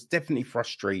was definitely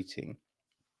frustrating.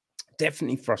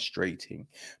 Definitely frustrating.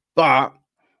 But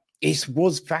it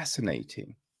was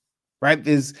fascinating, right?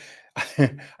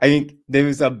 I think there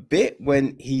was a bit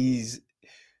when he's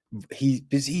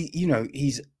busy,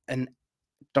 he's an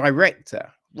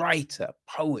director, writer,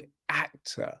 poet,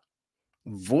 actor,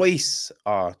 voice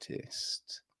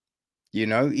artist. You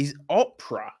know, he's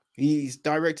opera. He's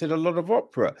directed a lot of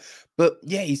opera, but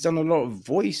yeah, he's done a lot of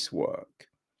voice work.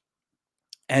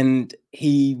 And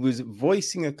he was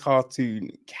voicing a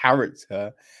cartoon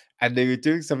character, and they were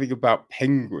doing something about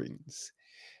penguins.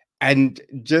 And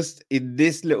just in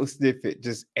this little snippet,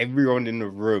 just everyone in the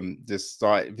room just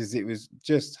started, because it was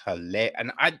just hilarious.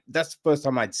 And that's the first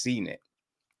time I'd seen it.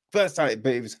 First time,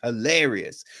 but it was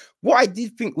hilarious. What I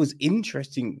did think was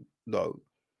interesting though,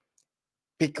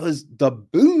 because the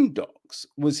Boondocks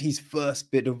was his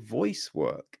first bit of voice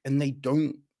work, and they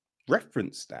don't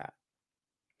reference that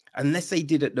unless they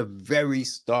did at the very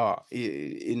start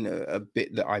in a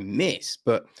bit that I missed.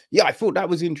 But yeah, I thought that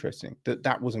was interesting that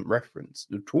that wasn't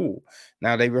referenced at all.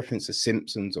 Now they reference the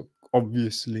Simpsons,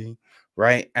 obviously,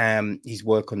 right? His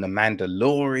work on the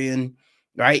Mandalorian,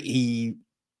 right? I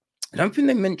don't think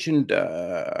they mentioned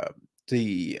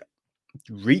the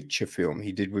Reacher film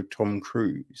he did with Tom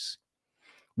Cruise,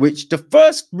 which the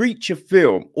first Reacher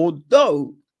film,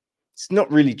 although it's not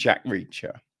really Jack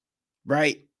Reacher,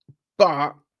 right?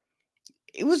 But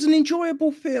it was an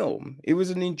enjoyable film. It was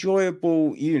an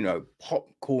enjoyable,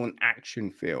 popcorn action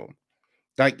film.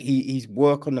 Like his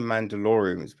work on The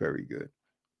Mandalorian was very good.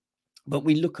 But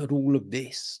we look at all of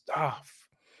this stuff,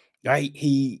 right?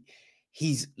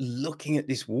 He's looking at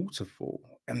this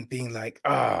waterfall and being like,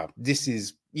 this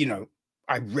is,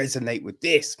 I resonate with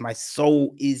this. My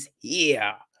soul is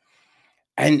here.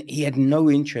 And he had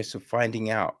no interest of finding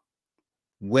out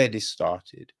where this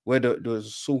started, where the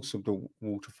source of the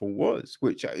waterfall was,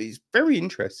 which is very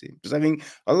interesting. Because I mean,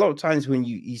 a lot of times when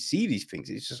you see these things,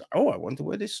 it's just, oh, I wonder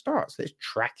where this starts. Let's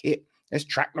track it. Let's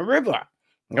track the river.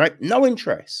 Right? No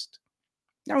interest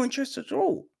at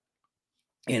all.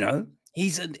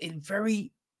 He's a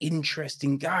very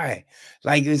interesting guy.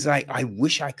 Like, it's like, I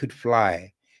wish I could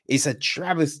fly. It's a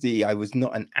travesty I was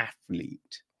not an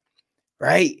athlete.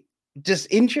 Right? Just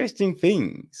interesting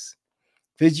things.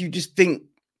 Because you just think,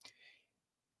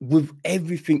 with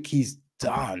everything he's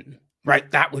done,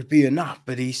 right, that would be enough.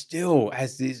 But he still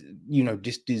has this,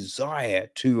 this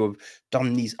desire to have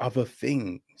done these other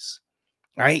things,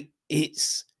 right?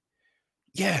 It's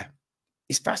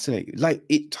fascinating. Like,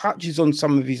 it touches on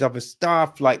some of his other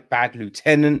stuff, like Bad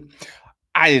Lieutenant.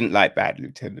 I didn't like Bad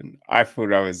Lieutenant. I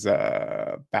thought I was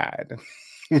bad.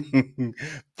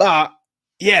 But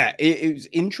yeah, it was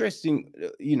interesting,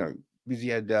 because he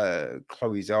had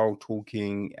Chloe Zhao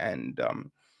talking, and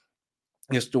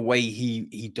just the way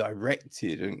he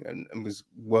directed and was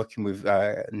working with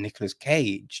Nicolas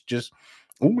Cage, just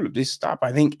all of this stuff.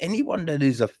 I think anyone that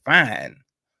is a fan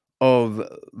of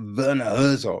Werner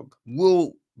Herzog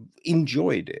will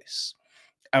enjoy this.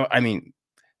 I mean,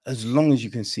 as long as you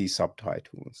can see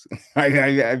subtitles,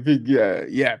 I think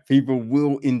people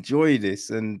will enjoy this,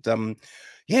 and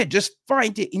just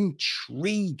find it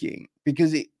intriguing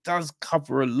because it does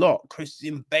cover a lot.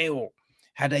 Christian Bale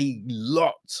had a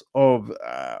lot of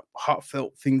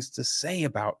heartfelt things to say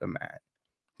about the man.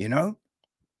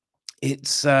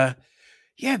 It's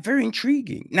very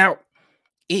intriguing. Now,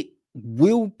 it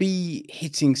will be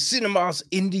hitting cinemas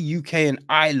in the UK and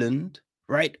Ireland,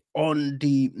 right, on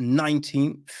the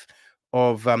 19th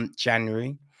of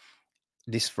January,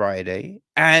 this Friday,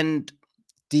 and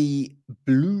the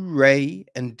Blu-ray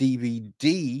and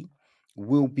DVD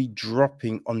will be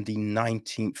dropping on the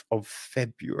 19th of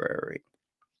February.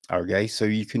 Okay, so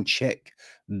you can check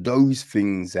those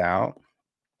things out.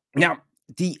 Now,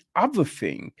 the other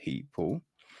thing, people,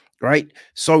 right?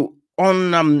 So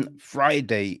on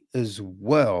Friday as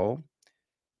well,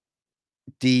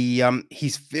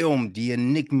 his film The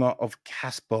Enigma of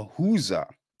Caspar Hauser,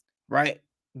 right,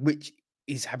 which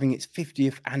is having its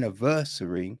 50th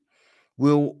anniversary,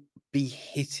 will be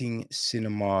hitting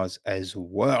cinemas as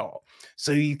well.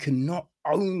 So you can not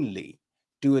only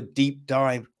do a deep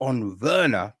dive on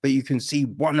Werner, but you can see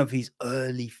one of his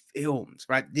early films,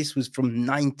 right? This was from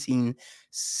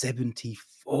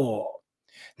 1974.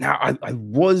 Now, I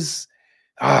was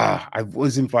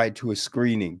invited to a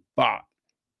screening, but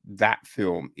that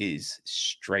film is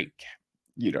straight,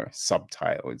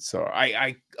 subtitled. So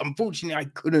I unfortunately I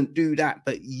couldn't do that,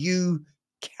 but you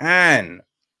can.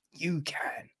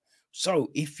 So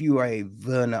if you are a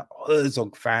Werner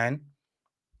Herzog fan,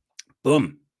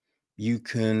 boom, you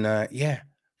can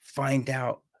find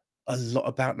out a lot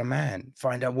about the man,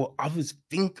 find out what others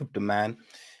think of the man,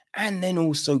 and then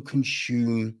also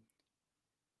consume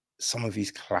some of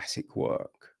his classic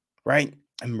work, right?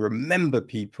 And remember,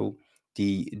 people,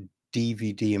 the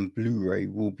DVD and Blu-ray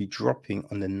will be dropping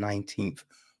on the 19th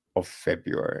of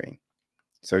February.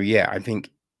 So yeah, I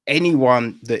think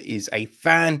anyone that is a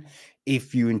fan,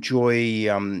 if you enjoy,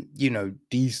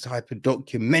 these type of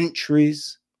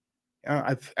documentaries,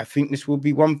 I think this will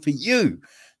be one for you.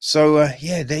 So,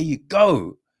 yeah, there you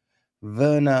go.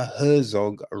 Werner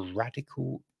Herzog, a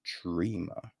Radical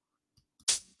Dreamer.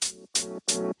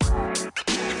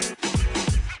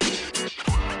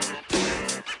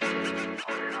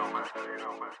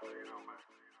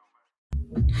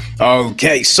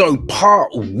 Okay, so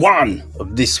part one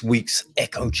of this week's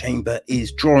Echo Chamber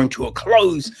is drawing to a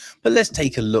close, but let's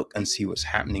take a look and see what's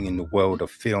happening in the world of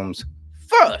films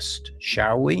first,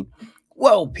 shall we?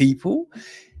 Well, people,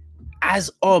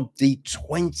 as of the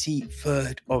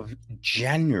 23rd of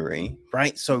January,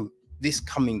 right? So this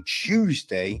coming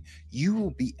Tuesday, you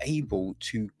will be able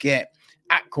to get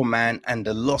Aquaman and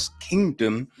the Lost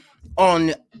Kingdom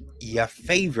on your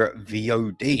favorite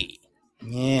VOD.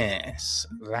 Yes,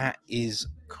 that is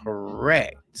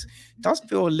correct. It does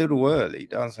feel a little early,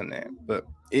 doesn't it? But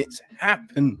it's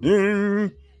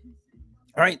happening.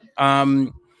 All right.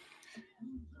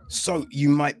 So you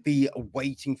might be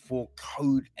waiting for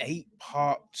Code 8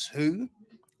 Part 2.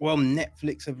 Well,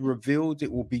 Netflix have revealed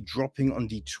it will be dropping on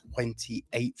the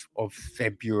 28th of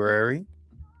February.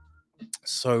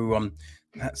 So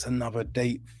that's another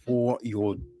date for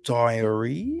your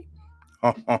diary.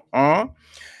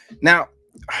 Now,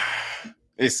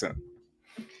 listen.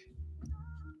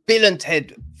 Bill and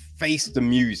Ted Face the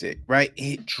Music, right?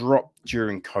 It dropped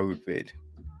during COVID.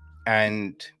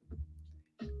 And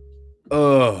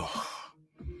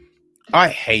I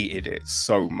hated it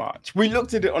so much. We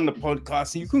looked at it on the podcast,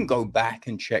 so you can go back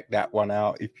and check that one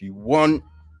out if you want.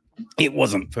 It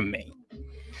wasn't for me.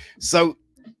 So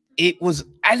it was,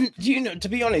 and to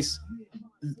be honest,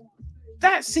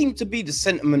 that seemed to be the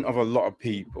sentiment of a lot of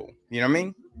people. You know what I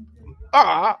mean?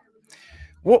 But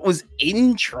what was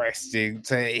interesting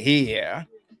to hear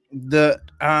that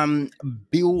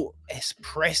Bill S.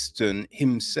 Preston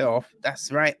himself,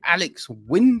 that's right, Alex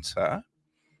Winter,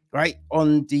 right,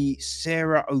 on the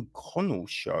Sarah O'Connell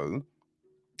show,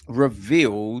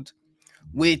 revealed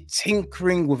we're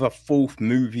tinkering with a fourth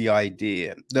movie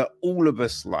idea that all of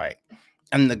us like,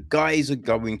 and the guys are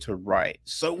going to write.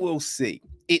 So we'll see.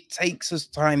 It takes us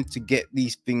time to get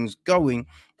these things going,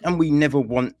 and we never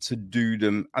want to do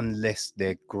them unless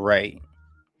they're great.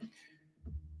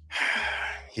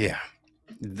 Yeah,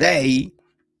 they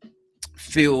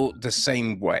feel the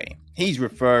same way. He's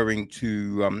referring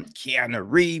to Keanu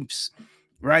Reeves,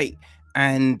 right?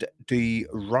 And the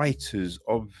writers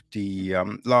of the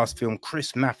last film,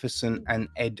 Chris Matheson and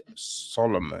Ed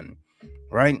Solomon,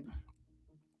 right?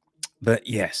 But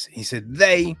yes, he said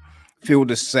they feel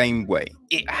the same way.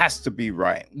 It has to be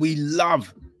right. We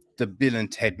love the Bill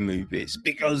and Ted movies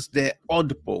because they're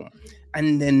oddball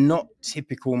and they're not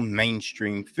typical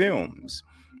mainstream films.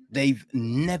 They've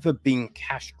never been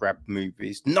cash grab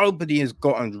movies. Nobody has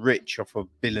gotten rich off of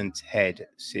Bill and Ted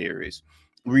series.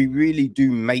 We really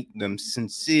do make them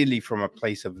sincerely from a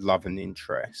place of love and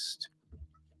interest.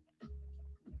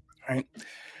 Right?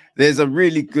 There's a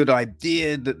really good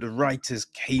idea that the writers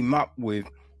came up with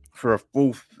for a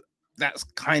fourth. That's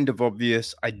kind of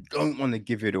obvious. I don't want to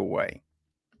give it away.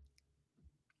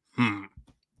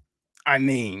 I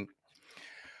mean,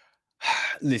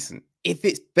 listen, if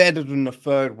it's better than the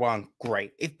third one,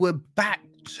 great. If we're back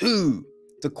to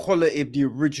the quality of the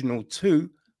original two,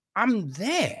 I'm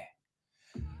there.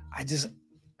 I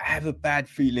have a bad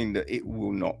feeling that it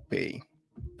will not be,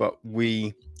 but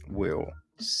we will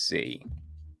see.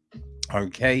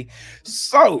 Okay,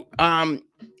 so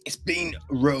it's been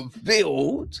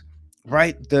revealed,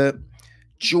 right, that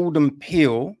Jordan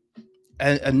Peele,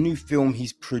 a new film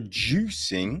he's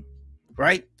producing,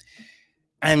 right,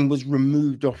 and was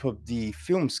removed off of the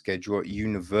film schedule at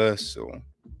Universal,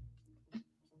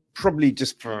 probably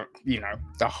just for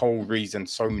the whole reason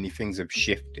so many things have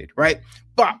shifted, right?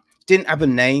 But didn't have a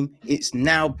name. It's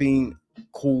now being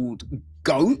called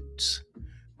Goat,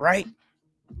 right?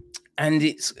 And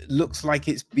it looks like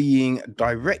it's being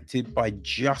directed by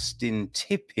Justin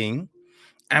Tipping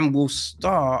and will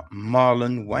star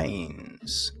Marlon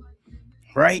Wayans,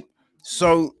 right?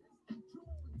 So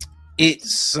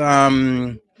it's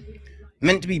meant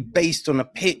to be based on a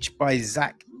pitch by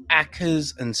Zach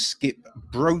Ackers and Skip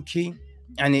Brokey,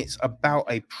 and it's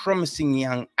about a promising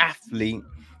young athlete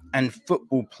and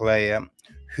football player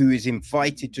who is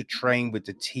invited to train with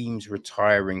the team's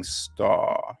retiring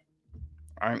star.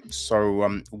 Right, so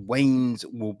Wayans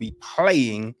will be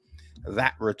playing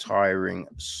that retiring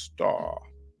star.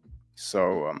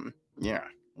 So yeah,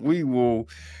 we will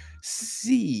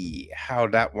see how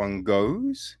that one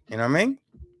goes. You know what I mean?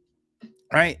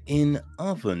 Right. In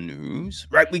other news,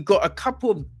 right, we got a couple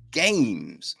of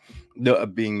games that are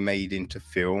being made into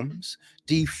films.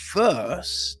 The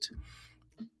first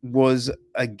was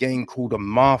a game called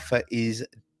Martha is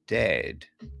Dead.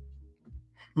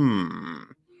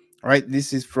 Right,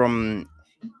 this is from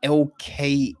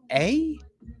LKA.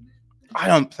 I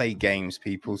don't play games,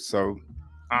 people, so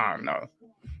I don't know.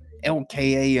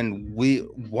 LKA and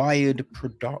Wired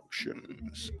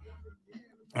Productions.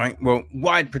 Right, well,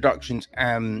 Wired Productions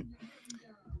and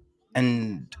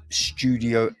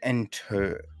Studio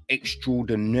Enter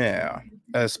Extraordinaire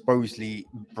are supposedly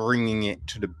bringing it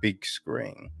to the big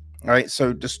screen. All right,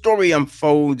 so the story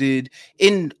unfolded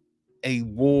in a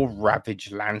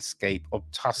war-ravaged landscape of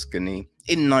Tuscany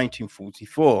in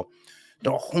 1944.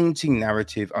 The haunting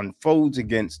narrative unfolds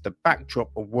against the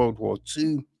backdrop of World War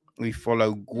II. We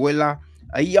follow Guilla,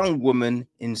 a young woman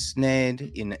ensnared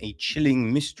in a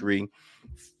chilling mystery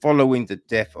following the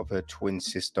death of her twin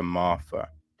sister Martha.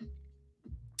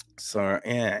 So,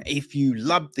 yeah, if you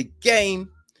love the game,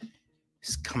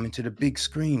 it's coming to the big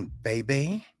screen,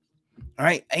 baby. All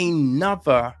right,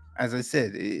 another, as I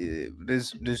said,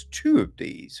 there's two of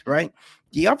these, right?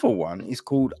 The other one is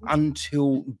called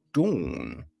Until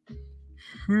Dawn.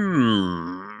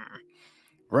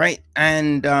 Right,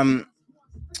 and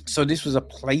so this was a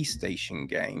PlayStation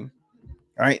game,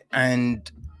 right? And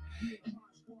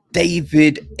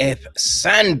David F.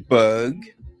 Sandberg,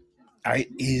 right,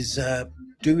 is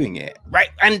doing it, right?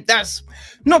 And that's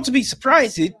not to be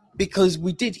surprised, because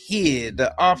we did hear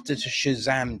that after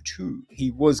Shazam 2,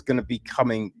 he was going to be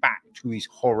coming back to his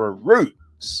horror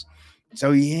roots.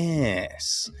 So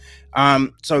yes,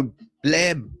 so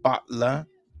Blair Butler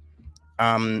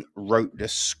wrote the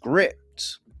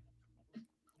script,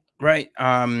 right?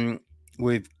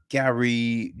 With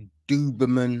Gary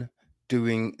Duberman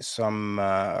doing some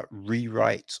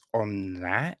rewrites on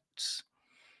that.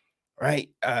 Right,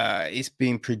 it's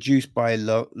being produced by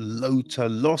Lota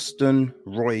Loston,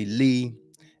 Roy Lee,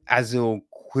 Azil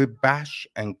Quibash,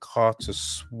 and Carter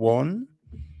Swan.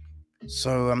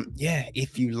 So, yeah,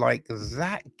 if you like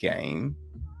that game,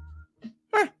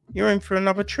 you're in for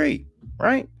another treat,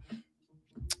 right?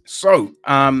 So,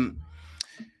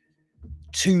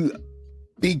 two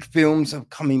big films are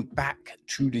coming back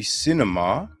to the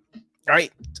cinema,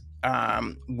 right?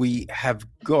 We have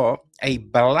got a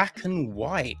black and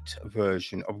white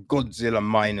version of Godzilla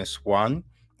Minus One.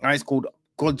 It's called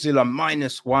Godzilla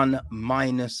Minus One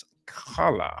Minus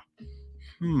Color.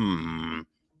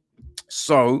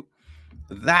 So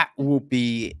that will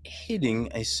be hitting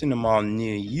a cinema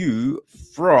near you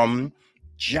from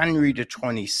January the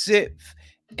 26th,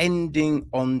 ending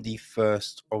on the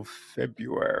 1st of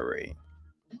February.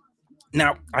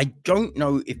 Now, I don't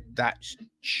know if that's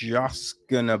just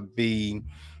gonna be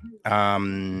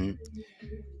in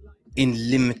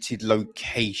limited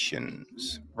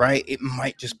locations, right? It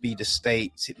might just be the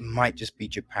States, it might just be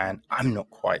Japan. I'm not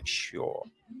quite sure,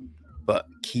 but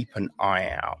keep an eye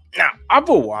out. Now,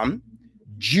 other one,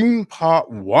 Dune Part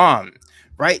 1,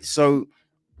 right? So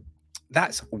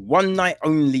that's one night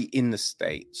only in the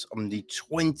States on the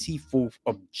 24th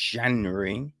of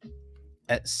January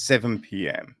at 7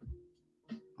 p.m.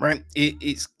 Right,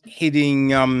 it's hitting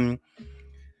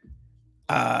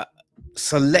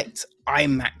select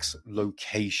IMAX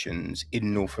locations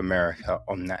in North America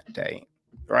on that day,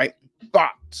 right?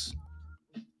 But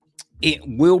it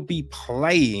will be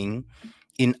playing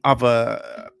in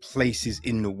other places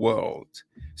in the world.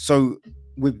 So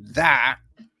with that,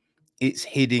 it's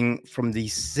hitting from the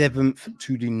 7th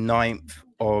to the 9th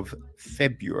of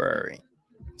February.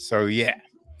 So yeah,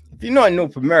 if you're not in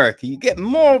North America, you get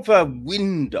more of a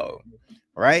window,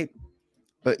 right?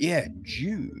 But yeah,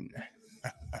 June.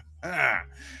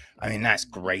 I mean, that's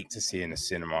great to see in the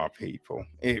cinema, people.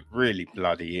 It really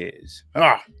bloody is.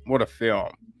 What a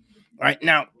film. Right,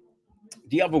 now,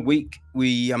 the other week,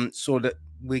 we saw that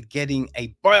we're getting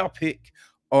a biopic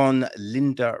on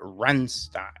Linda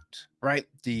Ronstadt, right?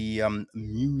 The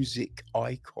music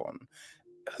icon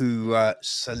who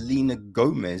Selena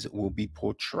Gomez will be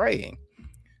portraying.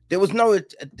 There was no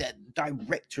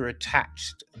director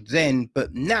attached then,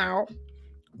 but now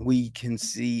we can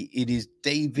see it is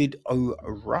David O.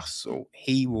 Russell.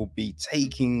 He will be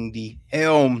taking the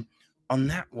helm on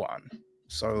that one.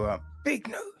 So big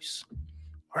news,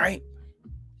 right?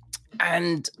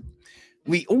 And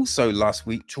we also last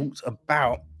week talked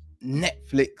about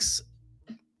Netflix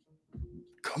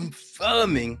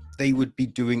confirming they would be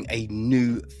doing a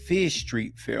new Fear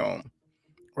Street film,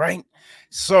 right?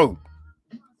 So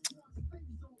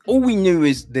all we knew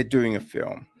is they're doing a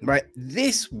film, right?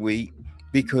 This week,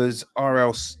 because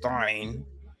R.L. Stine,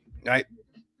 right,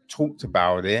 talked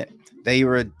about it. They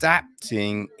are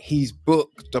adapting his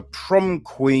book, The Prom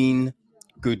Queen,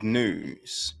 Good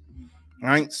News.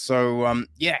 Right? So,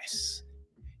 yes,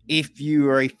 if you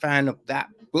are a fan of that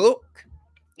book,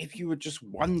 if you were just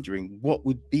wondering what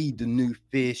would be the new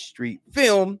Fear Street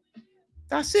film,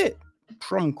 that's it.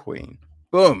 Prom Queen.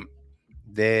 Boom.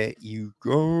 There you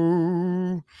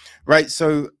go. Right.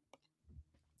 So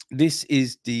this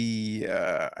is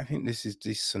I think this is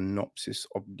the synopsis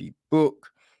of the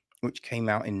book, which came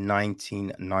out in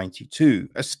 1992.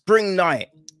 A spring night,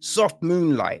 soft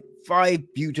moonlight,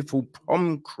 5 beautiful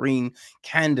prom queen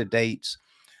candidates,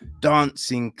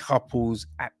 dancing couples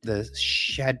at the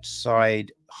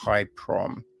Shadside High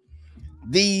Prom.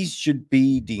 These should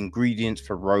be the ingredients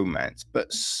for romance,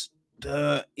 but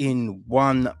stir in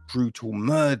one brutal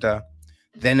murder,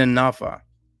 then another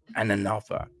and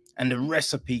another, and the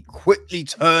recipe quickly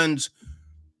turns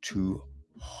to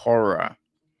horror.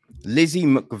 Lizzie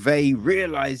McVeigh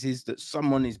realizes that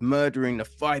someone is murdering the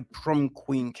 5 prom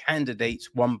queen candidates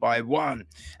one by one,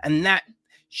 and that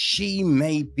she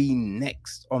may be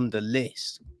next on the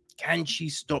list. Can she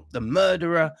stop the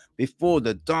murderer before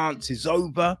the dance is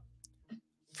over?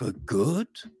 For good?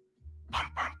 Bum,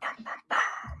 bum, bum, bum, bum.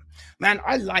 Man,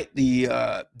 I like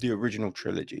the original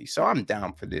trilogy, so I'm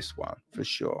down for this one for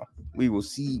sure. We will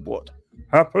see what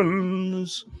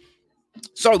happens.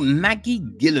 So Maggie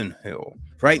Gyllenhaal,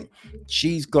 right?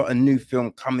 She's got a new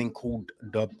film coming called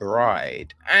The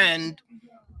Bride, and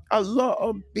a lot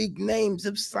of big names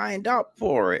have signed up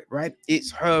for it, right?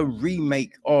 It's her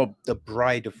remake of The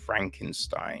Bride of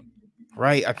Frankenstein,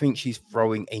 right? I think she's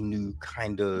throwing a new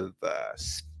kind of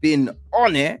spin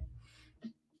on it,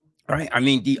 right? I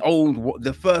mean,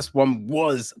 the first one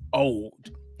was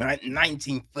old, right?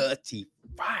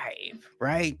 1935,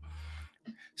 right?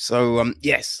 So,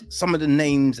 yes, some of the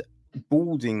names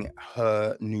boarding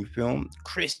her new film: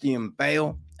 Christian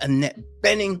Bale, Annette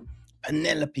Bening,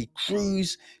 Penelope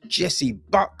Cruz, Jessie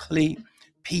Buckley,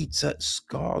 Peter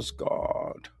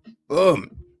Skarsgård. Boom.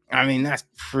 I mean, that's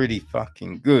pretty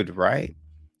fucking good, right?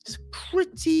 It's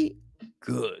pretty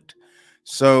good.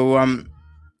 So,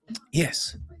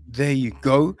 yes, there you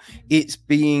go. It's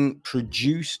being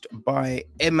produced by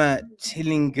Emma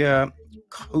Tillinger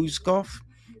Koskoff,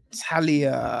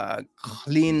 Talia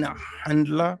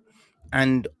Kleinhandler,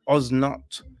 and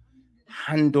Osnat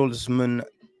Handelsman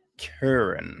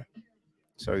Curran.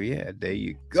 So yeah, there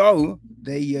you go.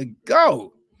 There you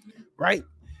go. Right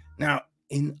now,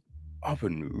 in other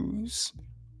news,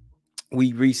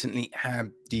 we recently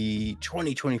had the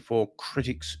 2024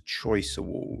 Critics' Choice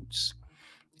Awards.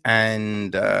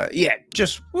 And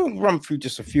we'll run through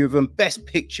just a few of them. Best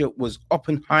Picture was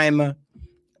Oppenheimer.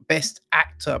 Best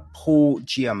Actor Paul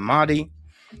Giamatti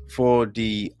for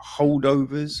The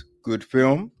Holdovers, good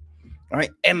film.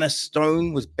 Right, Emma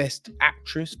Stone was Best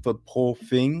Actress for Poor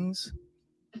Things,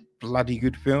 bloody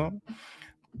good film.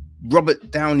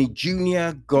 Robert Downey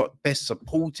Jr. got Best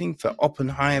Supporting for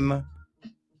Oppenheimer.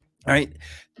 Right,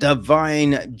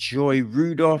 Divine Joy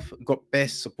Rudolph got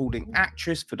Best Supporting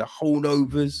Actress for The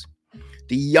Holdovers.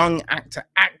 The young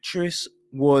actress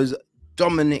was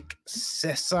Dominic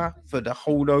Sessa for The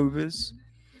Holdovers.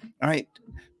 Right,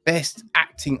 Best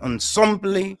Acting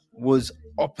Ensemble was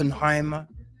Oppenheimer.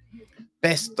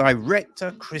 Best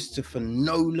Director Christopher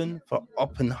Nolan for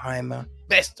Oppenheimer.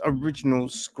 Best Original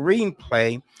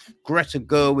Screenplay Greta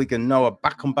Gerwig and Noah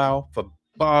Baumbach for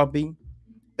Barbie.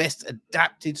 Best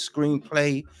Adapted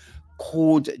Screenplay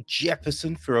Cord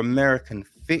Jefferson for American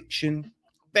Fiction.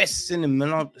 Best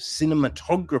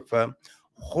Cinematographer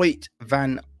Hoyt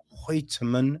van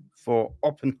Hoytman for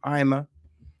Oppenheimer.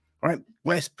 Right,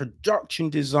 Best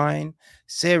Production Design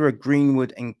Sarah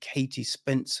Greenwood and Katie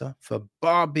Spencer for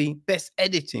Barbie. Best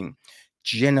Editing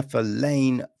Jennifer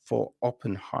Lane for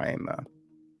Oppenheimer.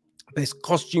 Best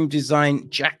Costume Design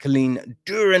Jacqueline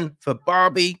Duran for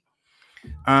Barbie.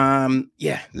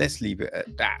 Let's leave it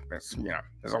at that. There's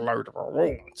a load of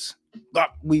awards,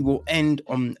 but we will end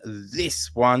on this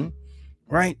one,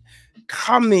 right?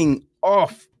 Coming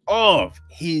off of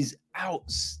his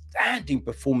outstanding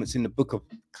performance in the Book of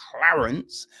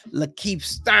Clarence, Lakeith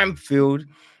Stanfield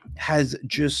has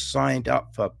just signed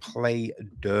up for Play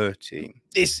Dirty.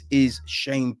 This is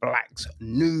Shane Black's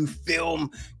new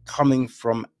film coming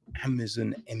from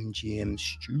Amazon MGM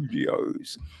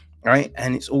Studios, right?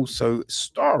 And it's also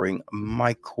starring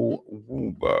Michael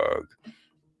Wahlberg.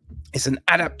 It's an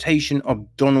adaptation of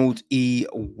Donald E.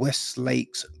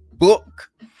 Westlake's book,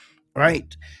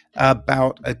 right?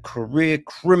 About a career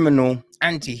criminal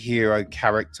anti-hero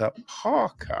character,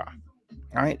 Parker,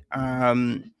 right?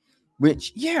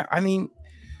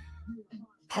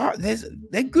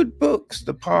 they're good books,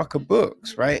 the Parker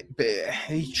books, right? But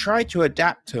he tried to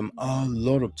adapt them a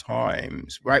lot of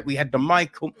times, right? We had the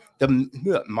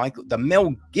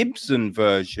Mel Gibson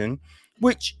version,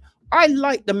 which I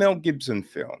like the Mel Gibson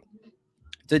film.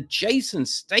 The Jason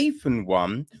Statham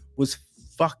one was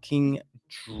fucking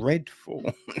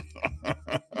dreadful.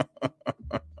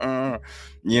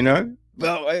 You know?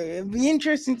 Well, it'd be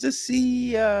interesting to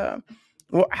see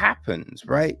what happens,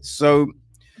 right? So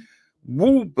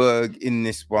Wahlberg in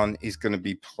this one is going to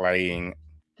be playing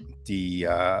the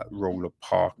role of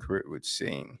Parker, it would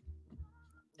seem.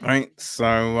 Right?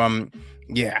 So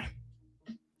yeah,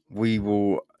 we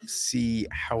will see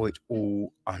how it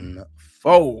all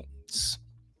unfolds.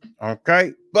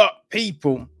 Okay, but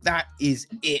people, that is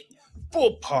it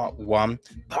for part one.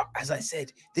 But as I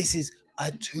said, this is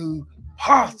a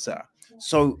two-parter.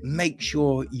 So make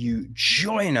sure you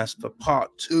join us for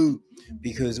part two,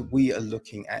 because we are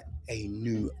looking at a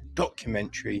new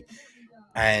documentary,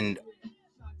 and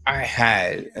I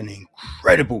had an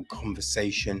incredible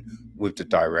conversation with the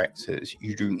directors.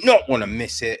 You do not want to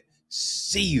miss it.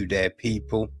 See you there,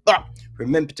 people. But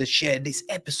remember to share this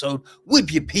episode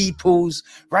with your peoples,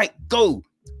 right? Go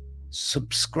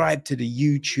subscribe to the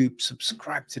YouTube,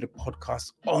 subscribe to the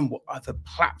podcast on whatever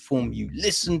platform you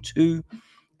listen to.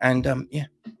 And yeah,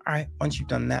 all right, once you've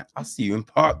done that, I'll see you in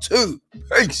part two.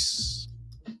 Peace.